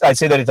 and I'd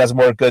say that it does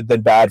more good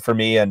than bad for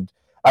me. And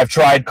I've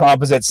tried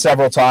composites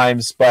several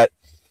times, but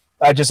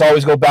I just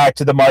always go back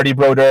to the Marty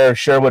Brodeur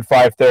Sherwood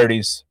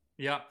 530s.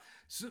 Yeah.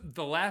 So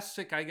the last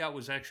stick I got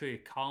was actually a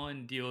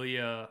Colin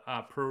Delia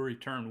Pro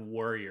Return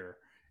Warrior.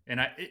 And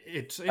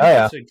it's Oh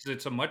yeah, interesting because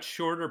it's a much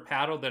shorter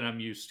paddle than I'm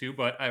used to,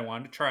 but I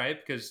wanted to try it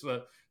because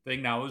the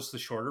thing now is the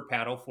shorter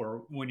paddle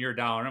for when you're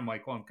down. I'm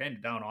like, well, I'm kind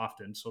of down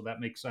often, so that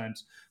makes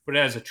sense. But it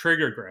has a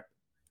trigger grip.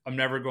 I'm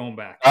never going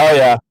back. oh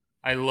yeah,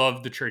 I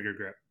love the trigger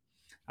grip.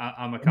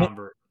 I'm a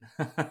convert.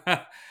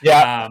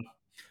 yeah.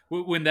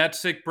 When that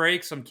stick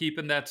breaks, I'm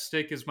keeping that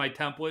stick as my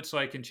template so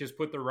I can just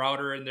put the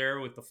router in there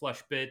with the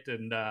flush bit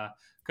and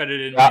cut it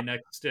in my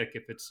next stick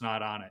if it's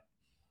not on it.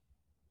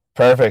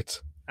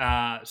 Perfect.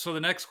 So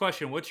the next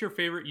question, what's your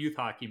favorite youth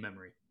hockey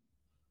memory?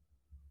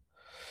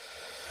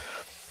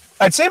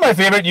 I'd say my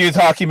favorite youth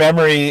hockey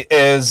memory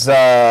is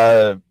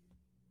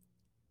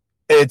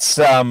it's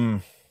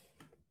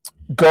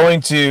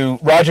going to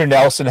Roger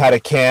Nelson had a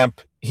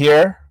camp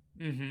here.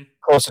 Mm-hmm.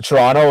 Close to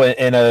Toronto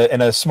in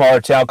a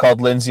smaller town called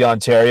Lindsay,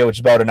 Ontario, which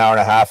is about an hour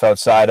and a half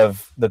outside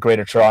of the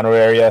Greater Toronto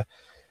area.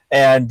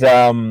 And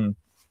I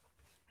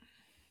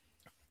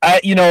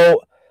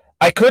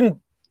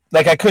couldn't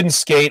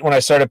skate when I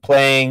started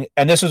playing,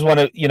 and this was one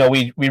of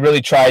we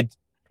really tried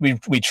we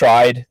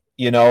tried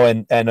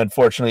and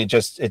unfortunately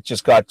it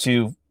just got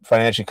too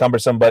financially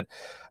cumbersome. But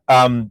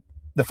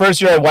the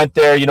first year I went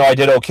there, I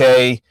did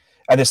okay,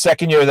 and the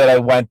second year that I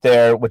went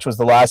there, which was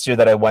the last year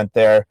that I went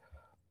there,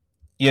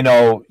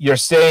 you're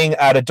staying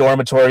at a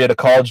dormitory, at a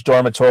college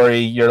dormitory.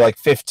 You're like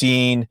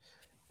 15.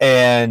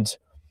 And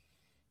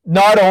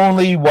not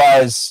only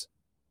was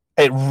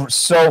it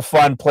so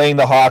fun playing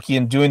the hockey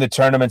and doing the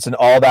tournaments and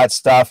all that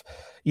stuff,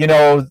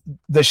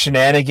 the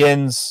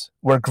shenanigans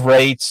were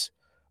great.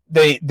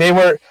 They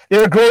were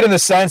great in the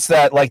sense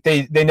that like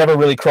they never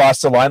really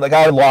crossed the line. Like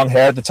I had long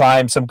hair at the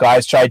time. Some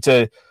guys tried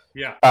to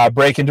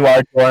break into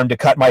our dorm to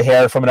cut my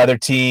hair from another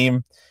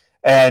team.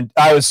 And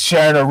I was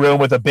sharing a room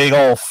with a big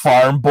old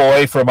farm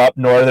boy from up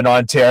northern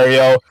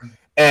Ontario.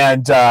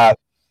 And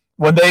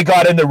when they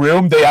got in the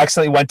room, they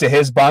accidentally went to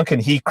his bunk and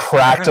he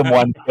cracked him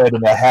one good in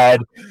the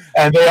head.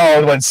 And they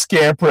all went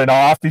scampering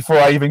off before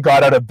I even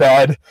got out of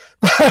bed.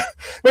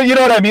 But you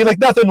know what I mean? Like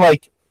nothing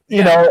like,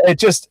 it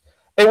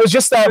was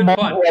just that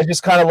moment where I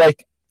just kind of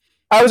like,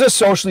 I was a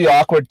socially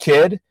awkward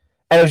kid.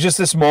 And it was just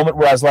this moment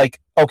where I was like,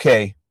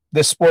 okay,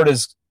 this sport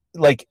is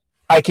like,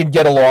 I can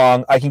get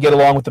along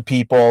with the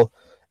people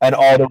and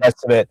all the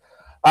rest of it.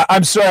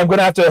 I'm sorry, I'm going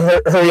to have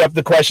to hurry up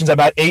the questions. I'm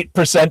at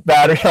 8%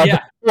 battery.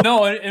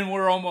 No, and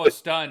we're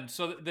almost done.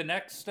 So the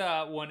next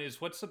one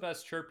is, what's the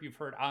best chirp you've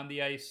heard on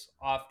the ice,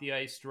 off the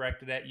ice,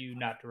 directed at you,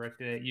 not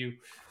directed at you?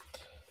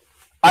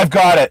 I've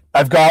got it.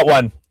 I've got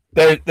one.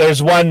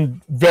 There's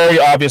one very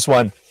obvious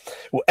one.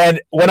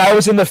 And when I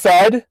was in the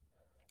Fed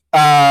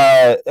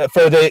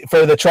for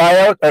the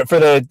tryout, for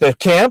the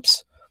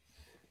camps,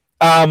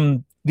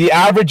 the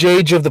average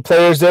age of the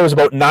players there was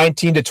about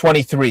 19 to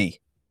 23.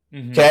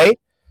 Mm-hmm. Okay.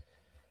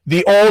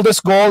 The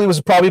oldest goalie was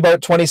probably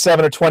about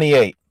 27 or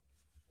 28.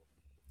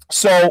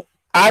 So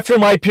after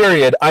my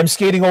period, I'm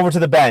skating over to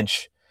the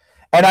bench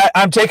and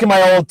I'm taking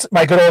my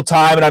good old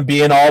time and I'm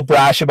being all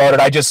brash about it.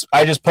 I just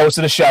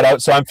posted a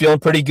shutout, so I'm feeling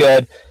pretty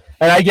good.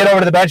 And I get over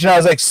to the bench and I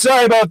was like,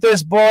 sorry about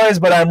this, boys,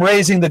 but I'm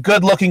raising the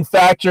good looking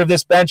factor of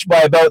this bench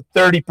by about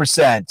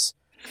 30%.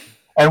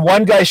 And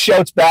one guy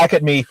shouts back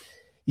at me,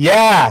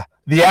 yeah,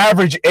 the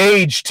average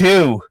age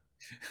too.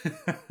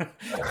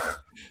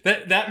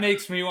 That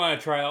makes me want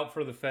to try out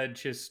for the Fed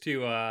just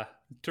to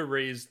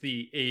raise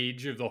the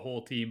age of the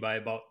whole team by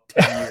about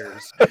 10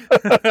 years.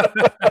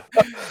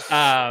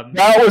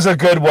 That was a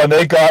good one.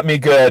 They got me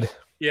good.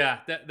 Yeah,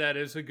 that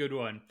is a good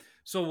one.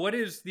 So what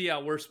is the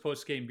worst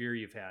post-game beer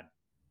you've had?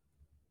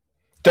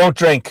 Don't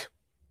drink.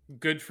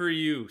 Good for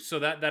you. So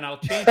then I'll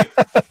change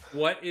it.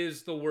 What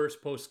is the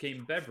worst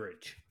post-game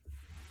beverage?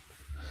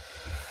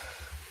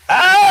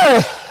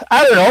 I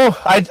don't know.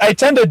 I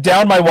tend to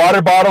down my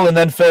water bottle and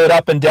then fill it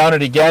up and down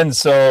it again.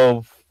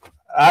 So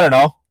I don't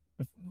know.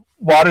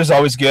 Water's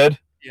always good.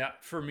 Yeah,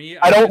 for me,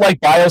 I don't like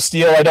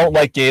BioSteel. I don't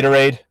like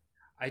Gatorade.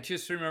 I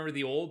just remember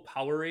the old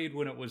Powerade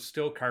when it was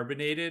still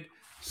carbonated.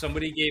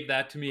 Somebody gave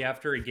that to me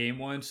after a game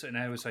once, and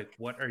I was like,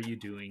 "What are you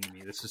doing to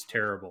me? This is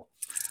terrible."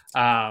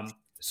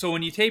 So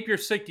when you tape your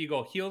stick, do you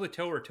go heel to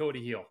toe or toe to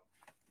heel?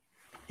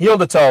 Heel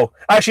to toe.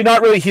 Actually,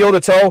 not really heel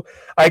to toe.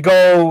 I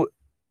go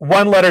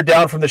one letter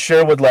down from the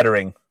Sherwood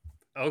lettering.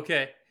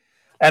 Okay.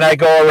 And I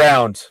go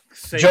around.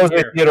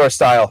 Jose Theodore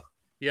style.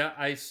 Yeah,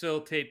 I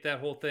still tape that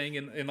whole thing.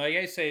 And like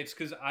I say, it's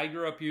because I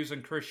grew up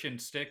using Christian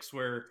sticks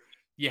where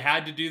you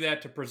had to do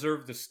that to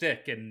preserve the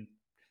stick. And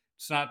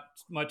it's not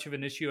much of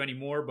an issue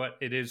anymore, but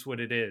it is what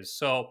it is.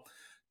 So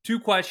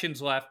 2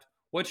 questions left.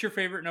 What's your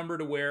favorite number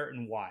to wear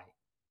and why?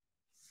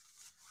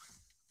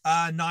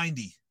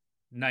 90.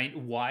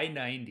 Why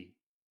 90?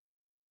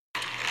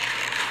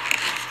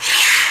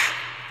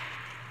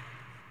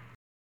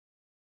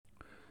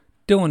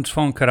 Dylan's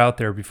phone cut out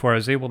there before I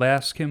was able to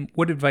ask him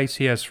what advice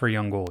he has for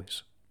young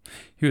goalies.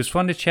 He was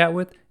fun to chat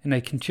with, and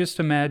I can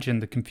just imagine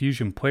the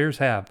confusion players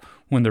have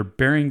when they're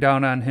bearing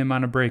down on him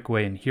on a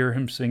breakaway and hear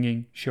him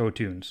singing show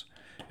tunes.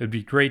 It would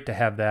be great to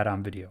have that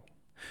on video.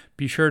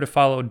 Be sure to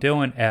follow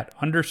Dylan at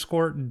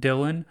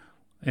 _Dylan,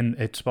 and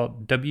it's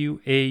spelled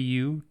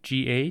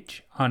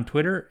WAUGH on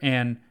Twitter,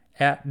 and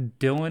at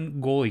Dylan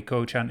Goalie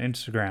Coach on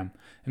Instagram.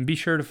 And be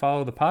sure to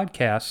follow the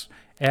podcast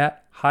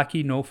at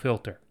Hockey No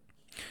Filter.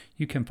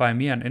 You can find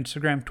me on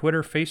Instagram,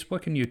 Twitter,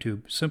 Facebook, and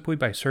YouTube simply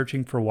by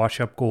searching for Wash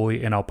Up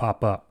Goalie, and I'll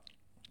pop up.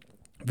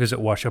 Visit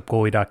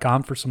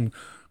washupgoalie.com for some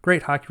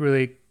great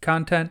hockey-related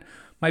content,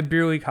 my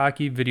beer league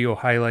hockey video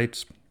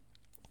highlights,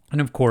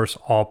 and of course,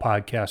 all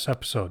podcast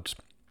episodes.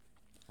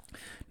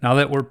 Now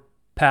that we're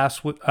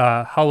past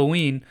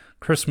Halloween,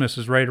 Christmas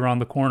is right around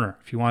the corner.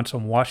 If you want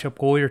some Wash Up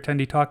Goalie or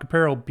Tendy Talk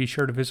apparel, be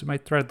sure to visit my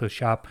Threadless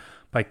shop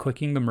by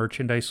clicking the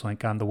merchandise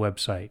link on the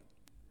website.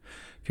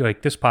 If you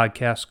like this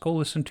podcast, go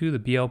listen to the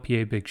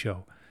BLPA Big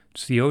Show.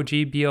 It's the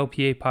OG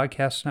BLPA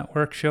Podcast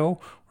Network show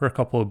where a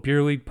couple of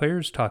beer league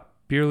players talk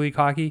beer league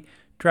hockey,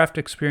 draft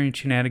experience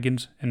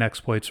shenanigans, and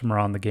exploits from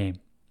around the game.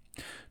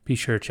 Be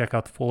sure to check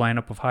out the full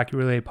lineup of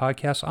hockey-related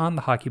podcasts on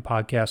the Hockey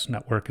Podcast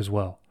Network as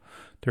well.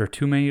 There are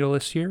too many to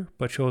list here,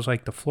 but shows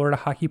like the Florida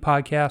Hockey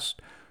Podcast,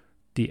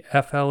 the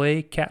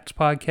FLA Cats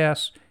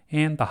Podcast,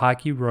 and the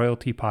Hockey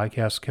Royalty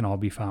Podcast can all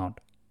be found.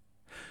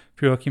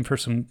 If you're looking for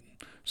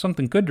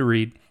something good to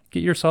read,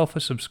 get yourself a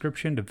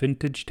subscription to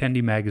Vintage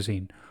Tendy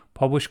Magazine.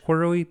 Published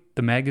quarterly,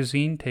 the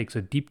magazine takes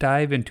a deep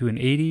dive into an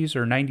 80s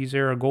or 90s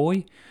era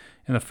goalie.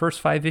 In the first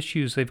 5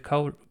 issues, they've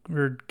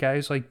covered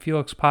guys like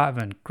Felix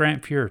Potvin,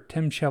 Grant Fuhr,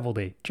 Tim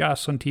Cheveldae,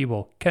 Jocelyn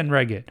Thibault, Ken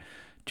Reggett,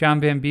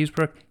 John Van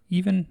Beesbrook,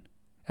 even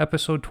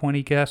episode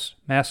 20 guest,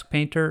 mask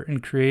painter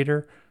and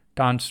creator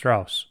Don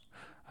Strauss.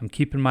 I'm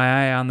keeping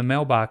my eye on the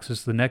mailbox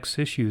as the next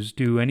issues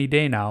due any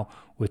day now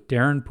with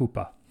Darren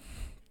Pupa.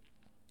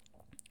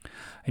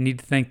 I need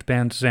to thank the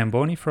band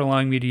Zamboni for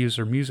allowing me to use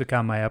their music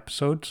on my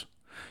episodes.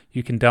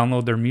 You can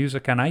download their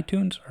music on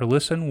iTunes or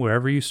listen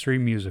wherever you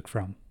stream music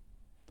from.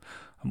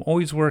 I'm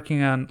always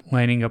working on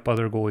lining up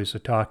other goalies to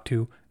talk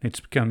to, and it's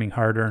becoming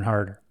harder and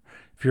harder.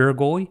 If you're a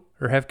goalie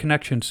or have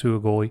connections to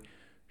a goalie,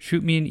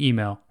 shoot me an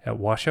email at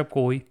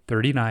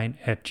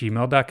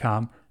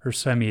washupgoalie39@gmail.com or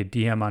send me a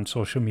DM on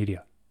social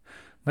media.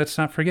 Let's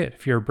not forget,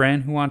 if you're a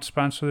brand who wants to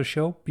sponsor the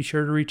show, be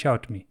sure to reach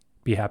out to me.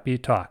 Be happy to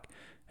talk.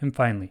 And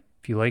finally,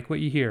 if you like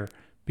what you hear,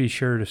 be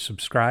sure to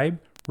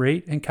subscribe,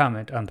 rate, and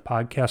comment on the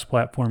podcast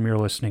platform you're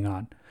listening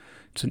on.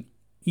 It's an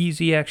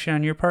easy action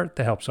on your part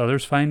that helps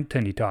others find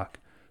Tendy Talk.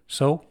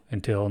 So,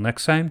 until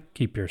next time,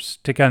 keep your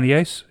stick on the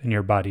ice and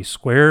your body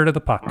square to the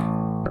puck.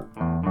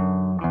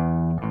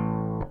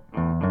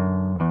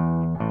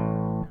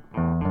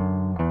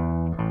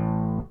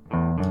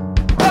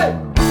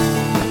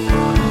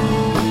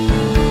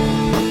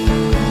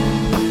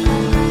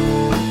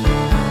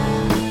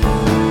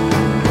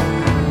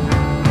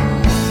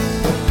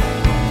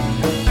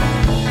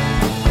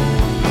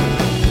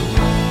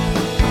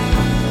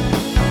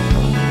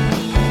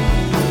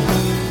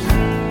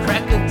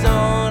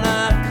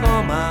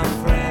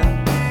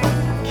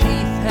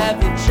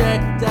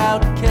 Checked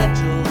out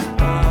Ketchell's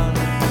Pond.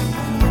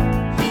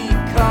 He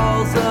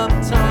calls up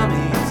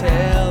Tommy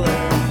Taylor.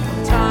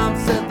 Tom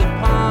said the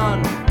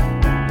pond,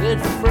 it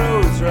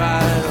froze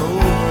right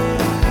over.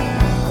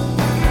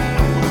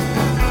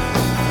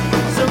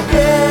 So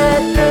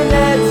get the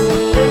nets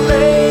and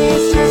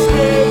lace your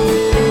skates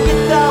and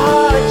get the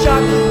hot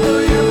chocolate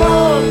through your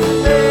bones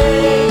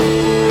today.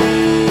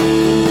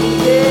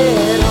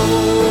 Get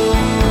home.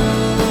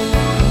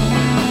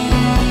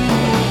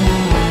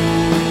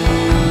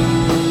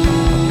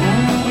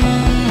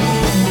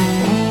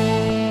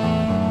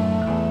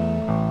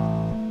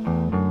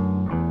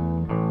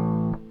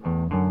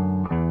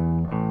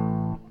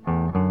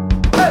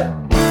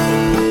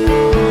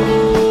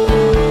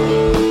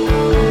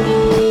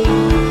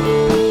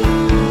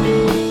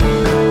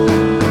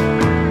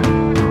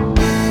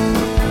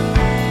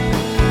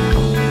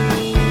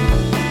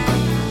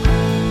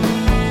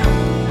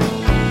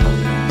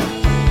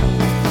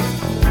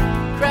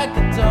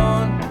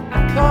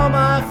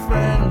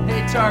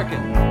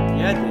 Tarkin.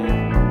 Yeah,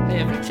 Dave. Hey,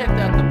 have you checked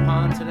out the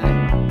pond today?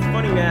 It's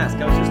funny you ask.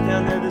 I was just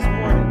down there this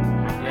morning.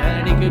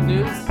 Yeah, any good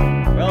news?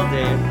 Well,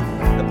 Dave,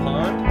 the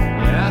pond